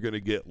that's when you're going to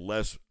get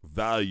less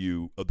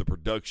value of the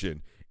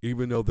production.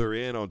 Even though they're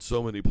in on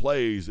so many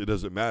plays, it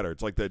doesn't matter.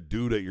 It's like that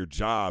dude at your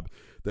job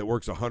that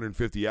works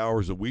 150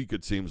 hours a week,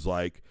 it seems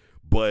like,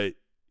 but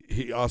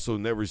he also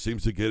never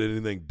seems to get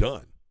anything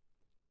done.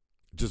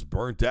 Just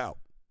burnt out.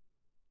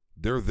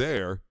 They're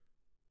there,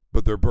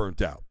 but they're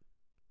burnt out.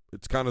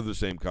 It's kind of the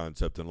same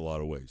concept in a lot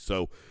of ways.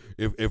 So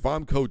if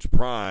I'm Coach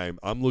Prime,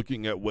 I'm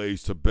looking at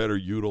ways to better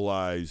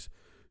utilize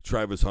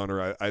Travis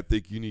Hunter. I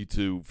think you need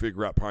to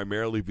figure out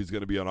primarily if he's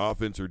going to be on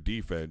offense or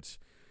defense.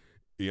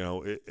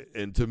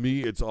 And to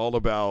me, it's all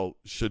about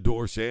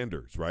Shador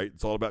Sanders, right?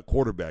 It's all about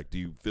quarterback. Do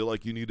you feel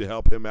like you need to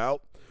help him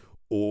out?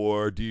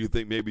 Or do you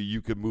think maybe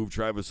you could move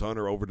Travis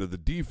Hunter over to the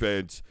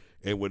defense,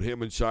 and with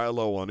him and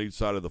Shiloh on each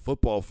side of the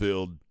football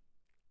field,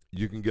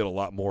 you can get a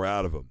lot more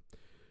out of him?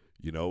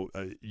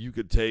 You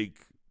could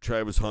take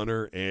Travis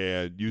Hunter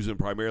and use him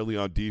primarily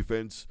on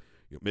defense,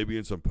 maybe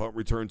in some punt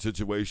return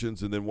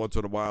situations, and then once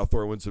in a while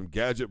throw in some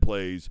gadget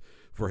plays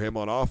for him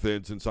on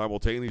offense, and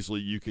simultaneously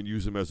you can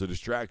use him as a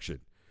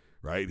distraction,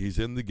 right? He's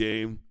in the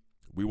game.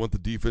 We want the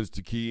defense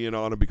to key in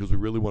on him because we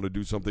really want to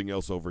do something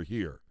else over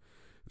here.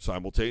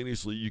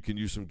 Simultaneously, you can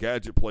use some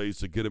gadget plays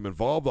to get him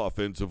involved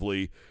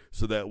offensively,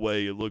 so that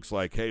way it looks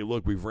like, hey,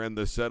 look, we've ran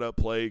this setup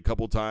play a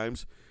couple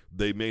times.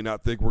 They may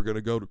not think we're going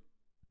to go to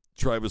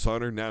Travis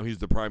Hunter. Now he's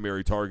the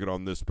primary target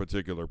on this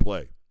particular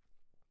play.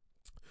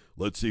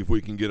 Let's see if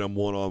we can get him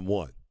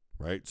one-on-one,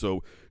 right?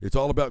 So it's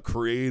all about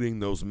creating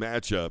those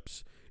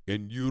matchups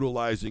and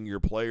utilizing your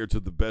player to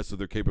the best of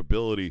their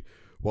capability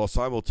while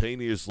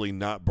simultaneously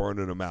not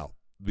burning them out.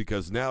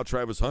 Because now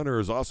Travis Hunter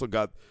has also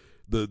got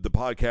the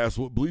podcast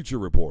with Bleacher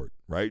Report,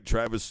 right?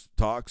 Travis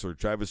Talks or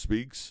Travis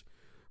Speaks,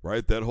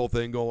 right? That whole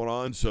thing going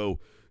on. So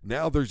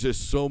now there's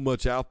just so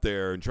much out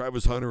there, and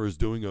Travis Hunter is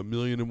doing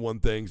 1,000,001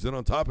 things. And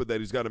on top of that,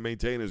 he's got to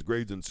maintain his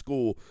grades in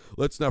school.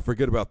 Let's not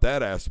forget about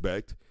that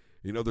aspect.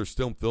 There's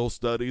still film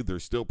study,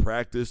 there's still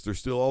practice, there's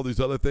still all these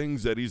other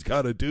things that he's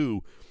got to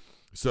do.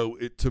 So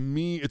to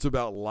me, it's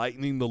about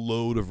lightening the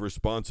load of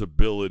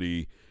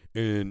responsibility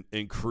and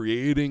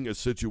creating a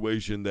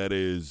situation that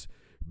is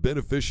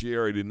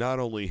beneficiary to not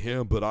only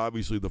him, but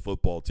obviously the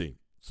football team.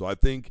 So I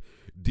think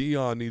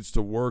Deion needs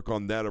to work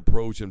on that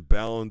approach and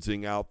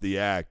balancing out the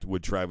act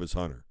with Travis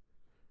Hunter.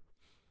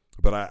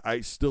 But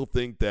I still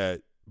think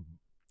that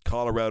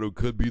Colorado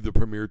could be the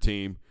premier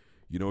team.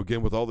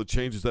 Again, with all the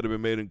changes that have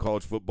been made in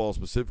college football,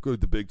 specifically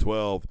the Big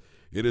 12,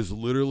 it is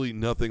literally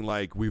nothing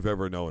like we've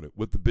ever known it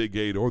with the Big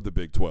 8 or the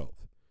Big 12.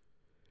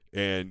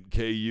 And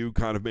KU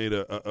kind of made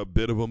a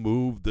bit of a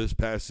move this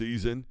past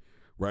season,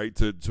 right,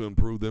 to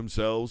improve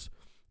themselves.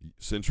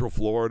 Central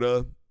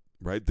Florida,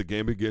 right, the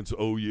game against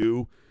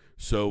OU.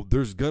 So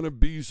there's going to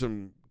be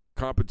some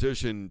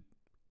competition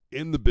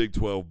in the Big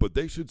 12, but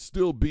they should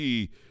still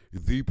be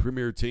the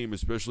premier team,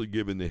 especially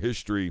given the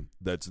history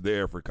that's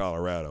there for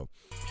Colorado.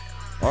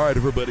 All right,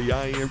 everybody,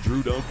 I am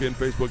Drew Duncan.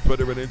 Facebook,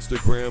 Twitter, and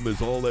Instagram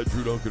is all at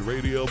Drew Duncan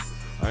Radio.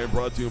 I am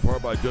brought to you in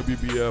part by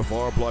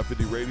WBFR, Block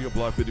 50 Radio,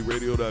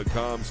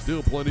 block50radio.com.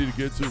 Still plenty to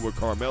get to with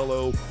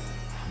Carmelo,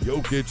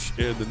 Jokic,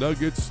 and the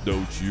Nuggets.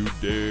 Don't you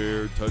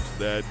dare touch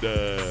that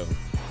dial.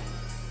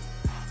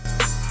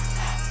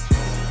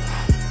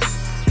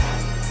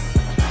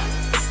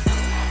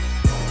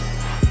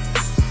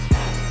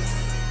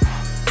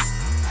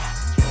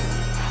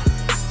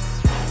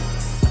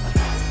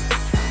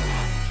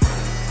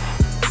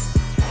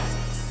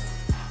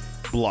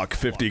 Block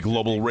 50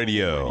 Global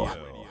Radio.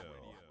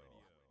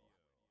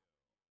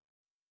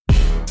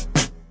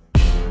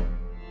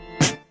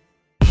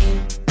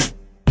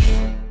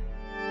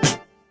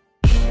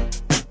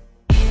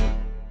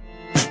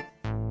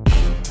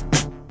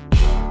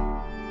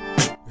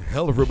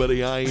 Hello,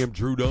 everybody. I am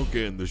Drew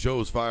Duncan. The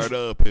show is fired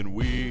up, and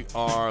we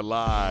are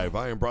live.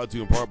 I am brought to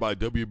you in part by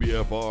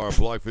WBFR,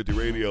 Block 50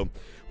 Radio,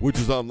 which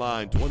is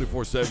online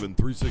 24/7,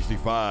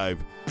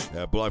 365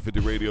 at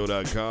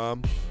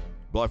block50radio.com.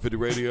 Block 50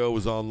 Radio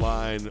is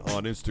online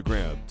on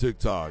Instagram,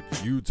 TikTok,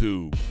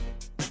 YouTube,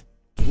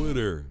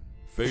 Twitter,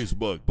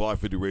 Facebook, Block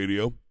 50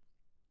 Radio.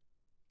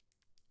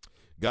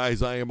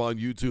 Guys, I am on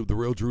YouTube, The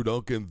Real Drew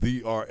Duncan,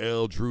 the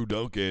RL Drew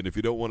Duncan. If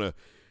you don't want to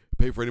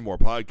pay for any more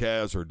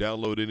podcasts or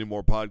download any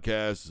more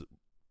podcasts,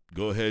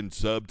 go ahead and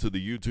sub to the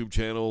YouTube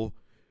channel,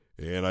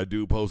 and I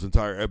do post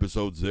entire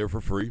episodes there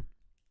for free.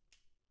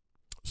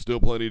 Still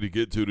plenty to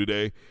get to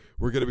today.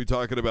 We're going to be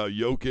talking about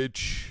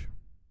Jokic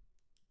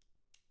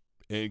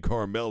and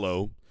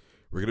Carmelo.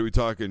 We're going to be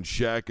talking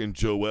Shaq and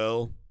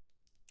Joel.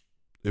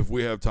 If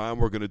we have time,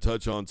 we're going to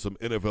touch on some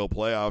NFL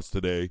playoffs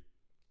today,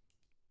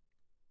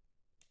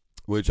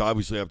 which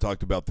obviously I've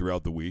talked about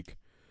throughout the week.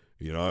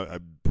 I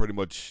pretty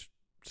much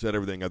said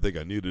everything I think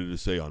I needed to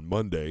say on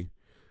Monday.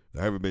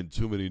 There haven't been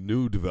too many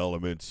new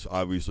developments,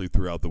 obviously,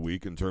 throughout the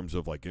week in terms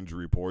of like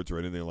injury reports or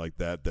anything like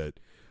that I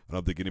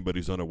don't think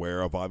anybody's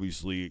unaware of.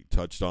 Obviously,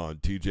 touched on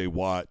TJ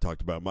Watt,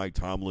 talked about Mike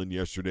Tomlin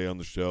yesterday on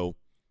the show.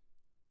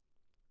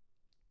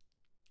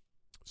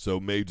 So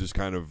may just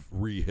kind of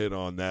re-hit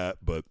on that.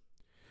 But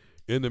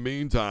in the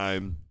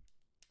meantime,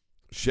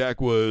 Shaq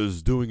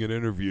was doing an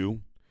interview.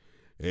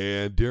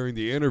 And during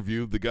the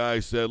interview, the guy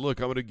said, look,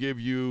 I'm going to give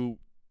you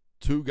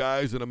two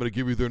guys and I'm going to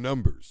give you their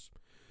numbers.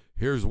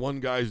 Here's one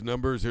guy's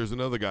numbers. Here's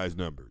another guy's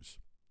numbers.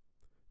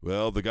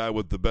 Well, the guy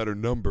with the better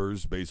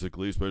numbers,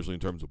 basically, especially in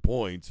terms of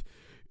points,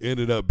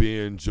 ended up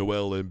being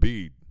Joel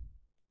Embiid.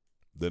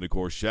 Then, of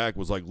course, Shaq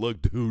was like,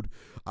 look, dude,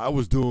 I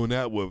was doing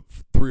that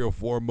with 3 or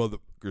 4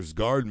 motherfuckers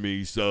guarding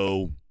me,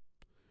 so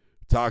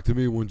talk to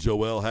me when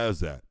Joel has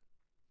that.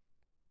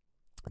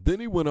 Then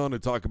he went on to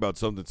talk about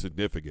something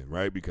significant,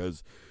 right?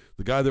 Because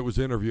the guy that was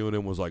interviewing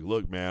him was like,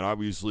 look, man,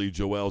 obviously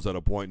Joel's at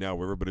a point now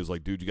where everybody's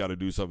like, dude, you got to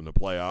do something in the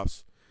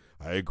playoffs.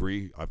 I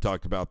agree. I've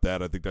talked about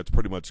that. I think that's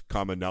pretty much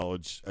common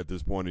knowledge at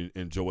this point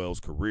in Joel's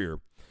career.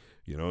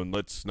 And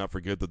let's not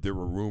forget that there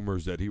were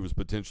rumors that he was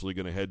potentially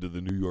going to head to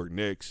the New York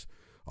Knicks.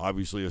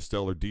 Obviously a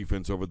stellar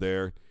defense over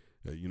there.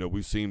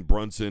 We've seen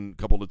Brunson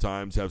a couple of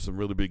times have some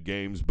really big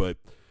games, but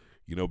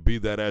Be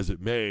that as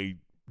it may,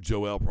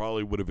 Joel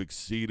probably would have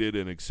exceeded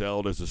and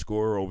excelled as a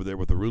scorer over there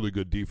with a really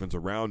good defense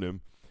around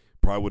him.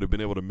 Probably would have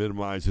been able to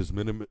minimize his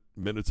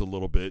minutes a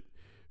little bit,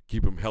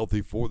 keep him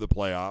healthy for the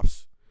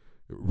playoffs.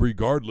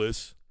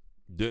 Regardless,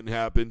 didn't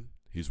happen.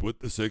 He's with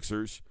the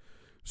Sixers.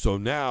 So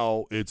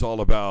now it's all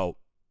about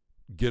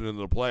getting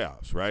into the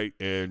playoffs, right?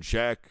 And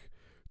Shaq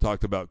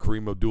talked about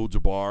Kareem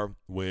Abdul-Jabbar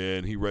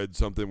when he read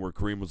something where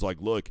Kareem was like,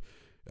 look,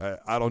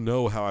 I don't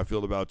know how I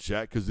feel about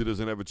Shaq because he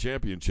doesn't have a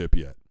championship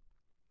yet.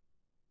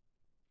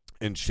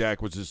 And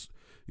Shaq was just,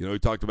 he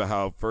talked about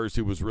how at first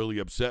he was really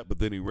upset, but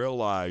then he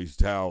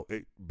realized how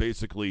it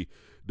basically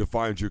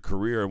defines your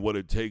career and what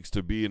it takes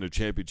to be in a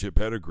championship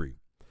pedigree.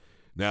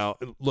 Now,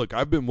 look,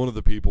 I've been one of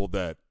the people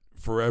that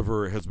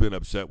forever has been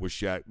upset with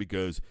Shaq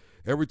because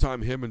every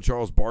time him and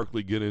Charles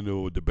Barkley get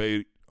into a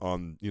debate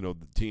on, the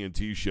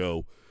TNT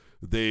show,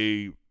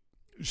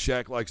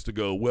 Shaq likes to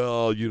go,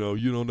 well, you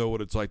don't know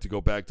what it's like to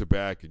go back to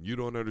back, and you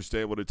don't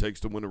understand what it takes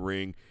to win a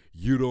ring.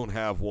 You don't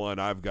have one.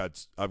 I've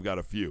got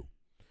a few.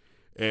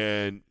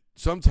 And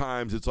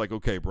sometimes it's like,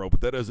 okay, bro,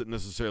 but that doesn't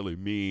necessarily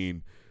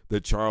mean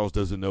that Charles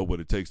doesn't know what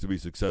it takes to be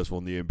successful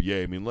in the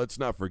NBA. I mean, let's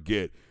not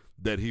forget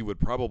that he would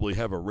probably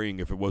have a ring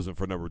if it wasn't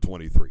for number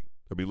 23.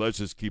 I mean, let's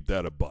just keep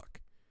that a buck.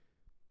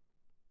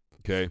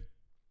 Okay?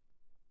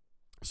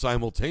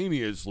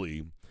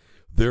 Simultaneously,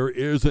 there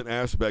is an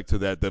aspect to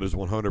that is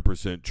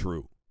 100%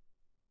 true.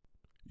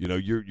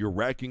 You're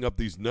racking up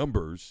these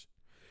numbers,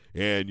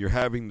 and you're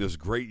having this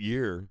great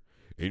year,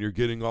 and you're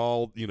getting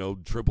all,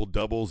 triple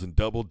doubles and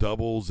double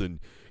doubles, and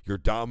you're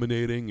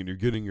dominating, and you're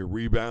getting your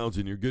rebounds,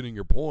 and you're getting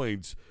your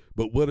points.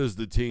 But what is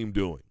the team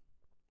doing?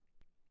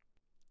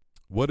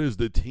 What is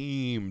the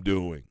team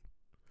doing?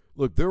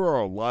 Look, there are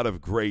a lot of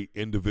great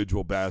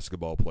individual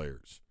basketball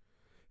players.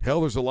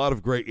 Hell, there's a lot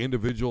of great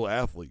individual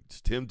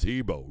athletes. Tim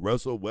Tebow,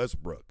 Russell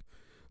Westbrook.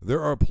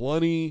 There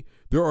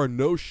are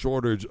no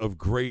shortage of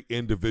great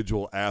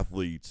individual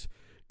athletes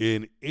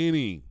in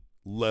any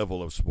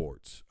level of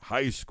sports.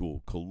 High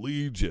school,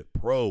 collegiate,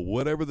 pro,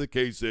 whatever the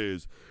case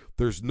is,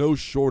 there's no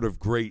short of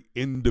great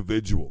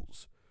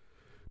individuals.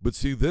 But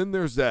see, then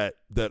there's that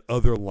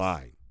other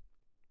line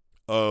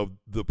of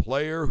the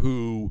player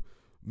who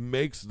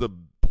makes the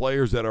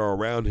players that are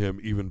around him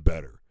even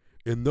better.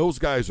 And those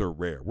guys are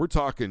rare. We're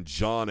talking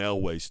John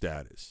Elway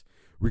status.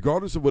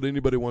 Regardless of what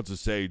anybody wants to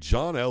say,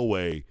 John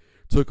Elway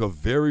took a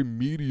very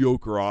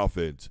mediocre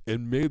offense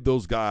and made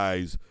those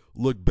guys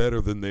look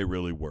better than they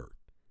really were.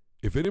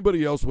 If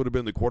anybody else would have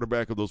been the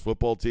quarterback of those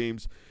football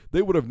teams,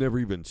 they would have never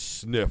even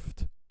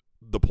sniffed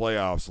the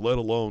playoffs, let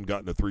alone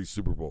gotten to 3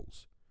 Super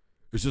Bowls.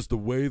 It's just the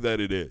way that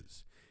it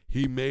is.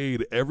 He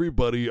made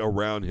everybody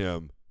around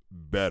him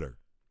better.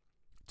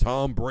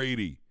 Tom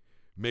Brady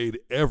made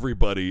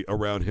everybody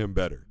around him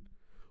better.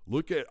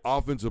 Look at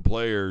offensive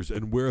players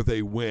and where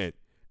they went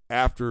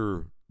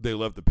after they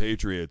left the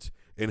Patriots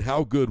and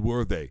how good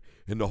were they.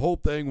 And the whole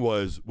thing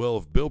was, well,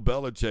 if Bill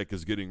Belichick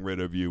is getting rid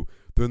of you,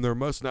 then there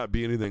must not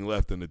be anything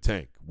left in the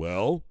tank.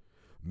 Well,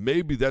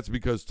 maybe that's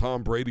because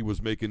Tom Brady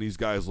was making these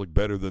guys look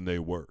better than they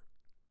were.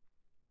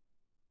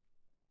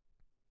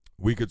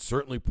 We could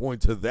certainly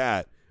point to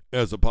that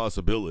as a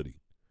possibility.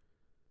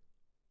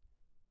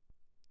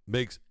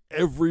 Makes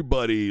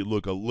everybody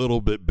look a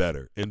little bit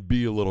better and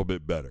be a little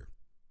bit better.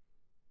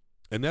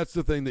 And that's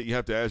the thing that you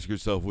have to ask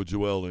yourself with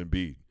Joel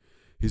Embiid.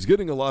 He's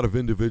getting a lot of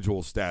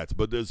individual stats,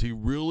 but does he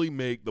really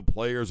make the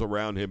players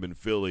around him in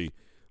Philly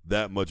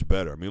that much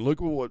better? I mean,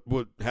 look at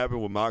what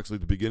happened with Moxley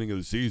at the beginning of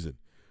the season.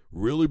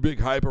 Really big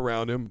hype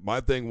around him.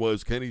 My thing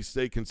was, can he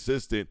stay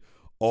consistent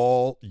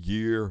all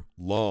year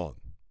long?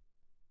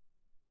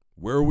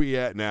 Where are we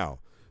at now?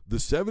 The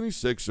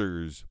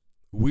 76ers,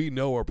 we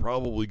know, are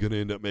probably going to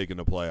end up making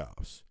the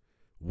playoffs.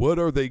 What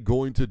are they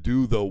going to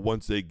do, though,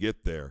 once they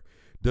get there?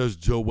 Does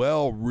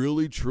Joel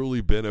really, truly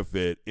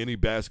benefit any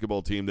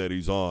basketball team that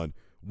he's on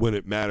when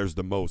it matters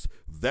the most?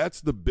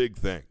 That's the big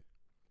thing.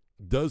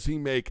 Does he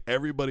make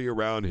everybody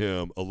around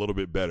him a little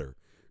bit better?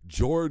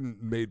 Jordan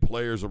made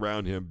players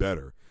around him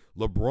better.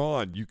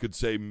 LeBron, you could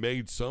say,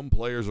 made some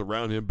players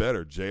around him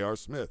better. J.R.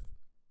 Smith.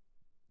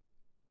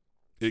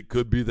 It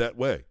could be that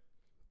way.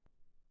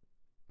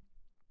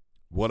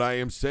 What I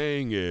am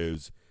saying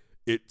is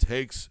it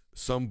takes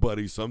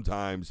somebody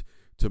sometimes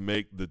to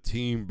make the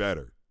team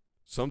better.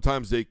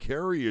 Sometimes they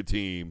carry a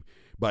team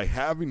by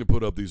having to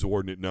put up these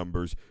ordinate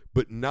numbers,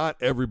 but not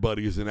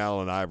everybody is an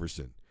Allen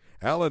Iverson.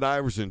 Allen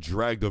Iverson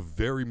dragged a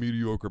very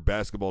mediocre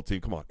basketball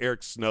team. Come on,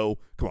 Eric Snow,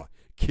 come on,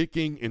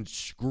 kicking and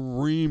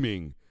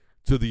screaming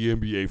to the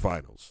NBA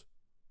Finals.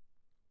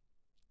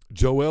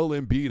 Joel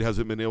Embiid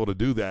hasn't been able to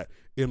do that,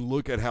 and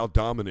look at how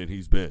dominant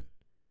he's been.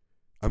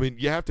 I mean,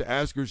 you have to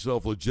ask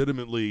yourself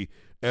legitimately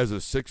as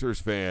a Sixers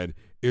fan,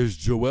 is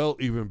Joel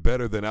even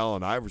better than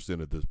Allen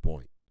Iverson at this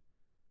point?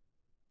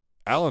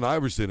 Allen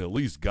Iverson at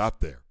least got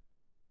there.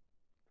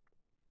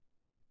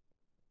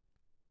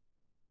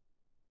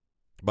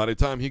 By the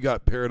time he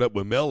got paired up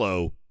with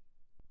Melo,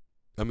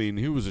 I mean,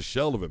 he was a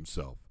shell of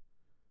himself.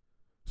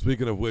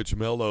 Speaking of which,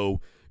 Melo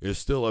is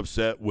still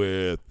upset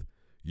with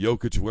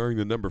Jokic wearing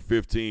the number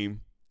 15.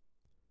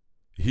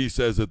 he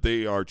says that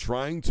they are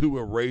trying to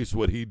erase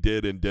what he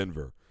did in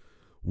Denver.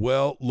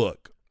 Well,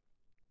 look,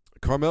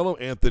 Carmelo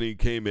Anthony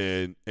came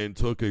in and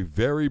took a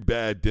very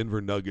bad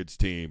Denver Nuggets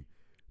team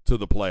to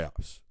the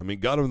playoffs. I mean,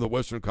 got them in the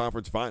Western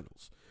Conference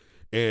Finals.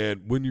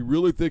 And when you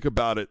really think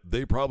about it,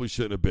 they probably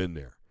shouldn't have been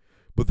there.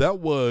 But that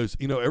was,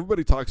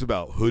 everybody talks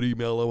about hoodie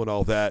Melo and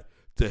all that.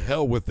 To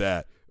hell with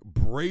that.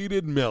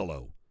 Braided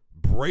Melo,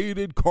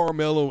 braided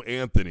Carmelo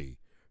Anthony,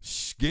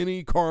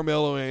 skinny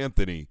Carmelo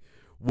Anthony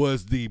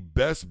was the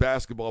best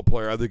basketball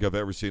player I think I've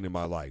ever seen in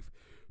my life.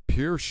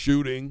 Pure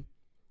shooting,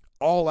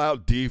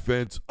 all-out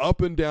defense,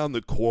 up and down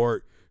the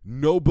court.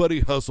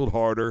 Nobody hustled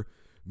harder,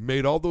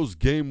 made all those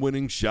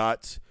game-winning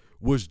shots,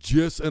 was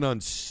just an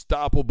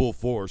unstoppable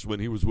force when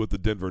he was with the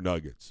Denver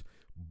Nuggets.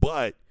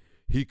 But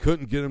he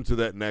couldn't get him to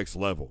that next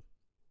level.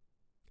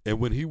 And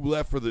when he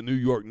left for the New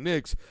York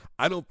Knicks,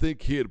 I don't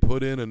think he had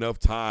put in enough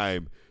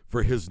time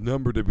for his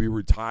number to be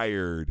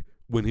retired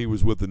when he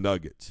was with the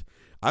Nuggets.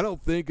 I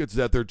don't think it's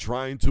that they're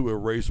trying to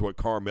erase what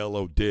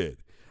Carmelo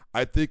did.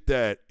 I think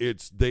that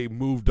they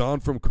moved on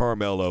from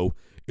Carmelo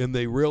and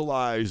they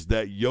realized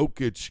that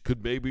Jokic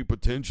could maybe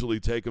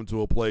potentially take him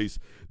to a place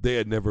they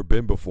had never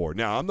been before.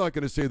 Now, I'm not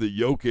going to say that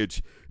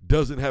Jokic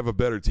doesn't have a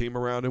better team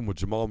around him with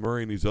Jamal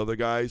Murray and these other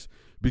guys,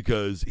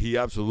 because he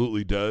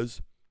absolutely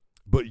does.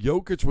 But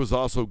Jokic was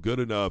also good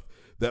enough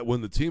that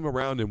when the team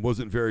around him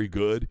wasn't very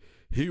good,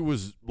 he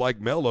was like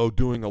Melo,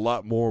 doing a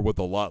lot more with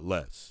a lot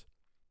less.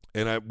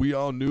 And we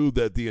all knew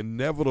that the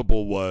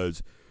inevitable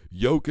was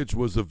Jokic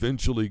was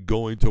eventually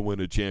going to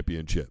win a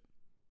championship.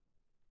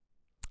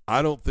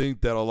 I don't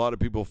think that a lot of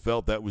people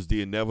felt that was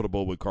the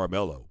inevitable with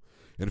Carmelo.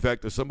 In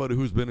fact, as somebody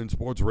who's been in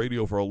sports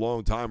radio for a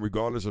long time,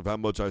 regardless of how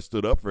much I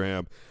stood up for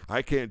him,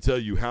 I can't tell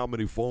you how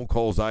many phone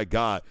calls I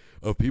got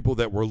of people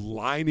that were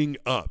lining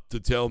up to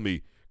tell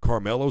me,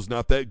 Carmelo's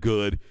not that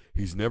good.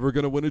 He's never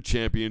going to win a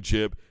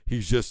championship.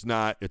 He's just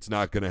not. It's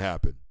not going to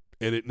happen.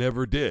 And it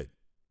never did.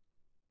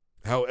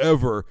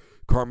 However,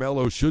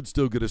 Carmelo should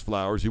still get his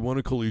flowers. He won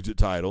a collegiate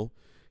title.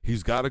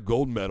 He's got a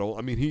gold medal.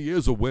 I mean, he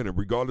is a winner,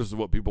 regardless of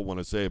what people want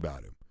to say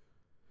about him.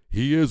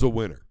 He is a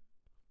winner.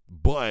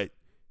 But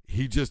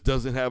he just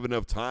doesn't have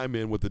enough time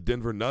in with the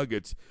Denver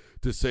Nuggets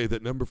to say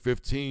that number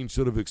 15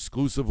 should have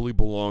exclusively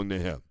belonged to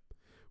him.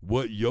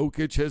 What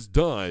Jokic has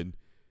done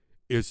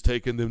is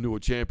taken them to a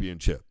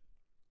championship.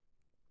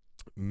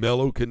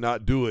 Melo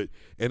cannot do it.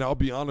 And I'll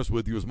be honest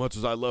with you, as much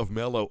as I love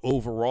Melo,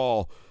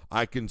 overall,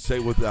 I can say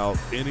without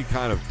any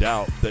kind of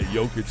doubt that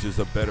Jokic is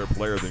a better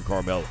player than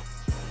Carmelo,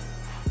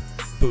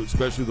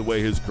 especially the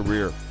way his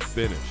career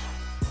finished.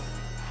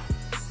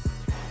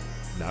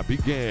 Not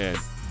began,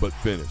 but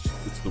finished.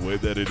 It's the way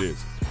that it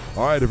is.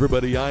 All right,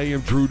 everybody, I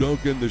am Drew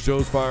Duncan. The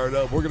show's fired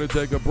up. We're going to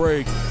take a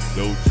break.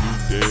 Don't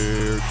you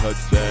dare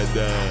touch that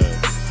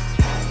dial.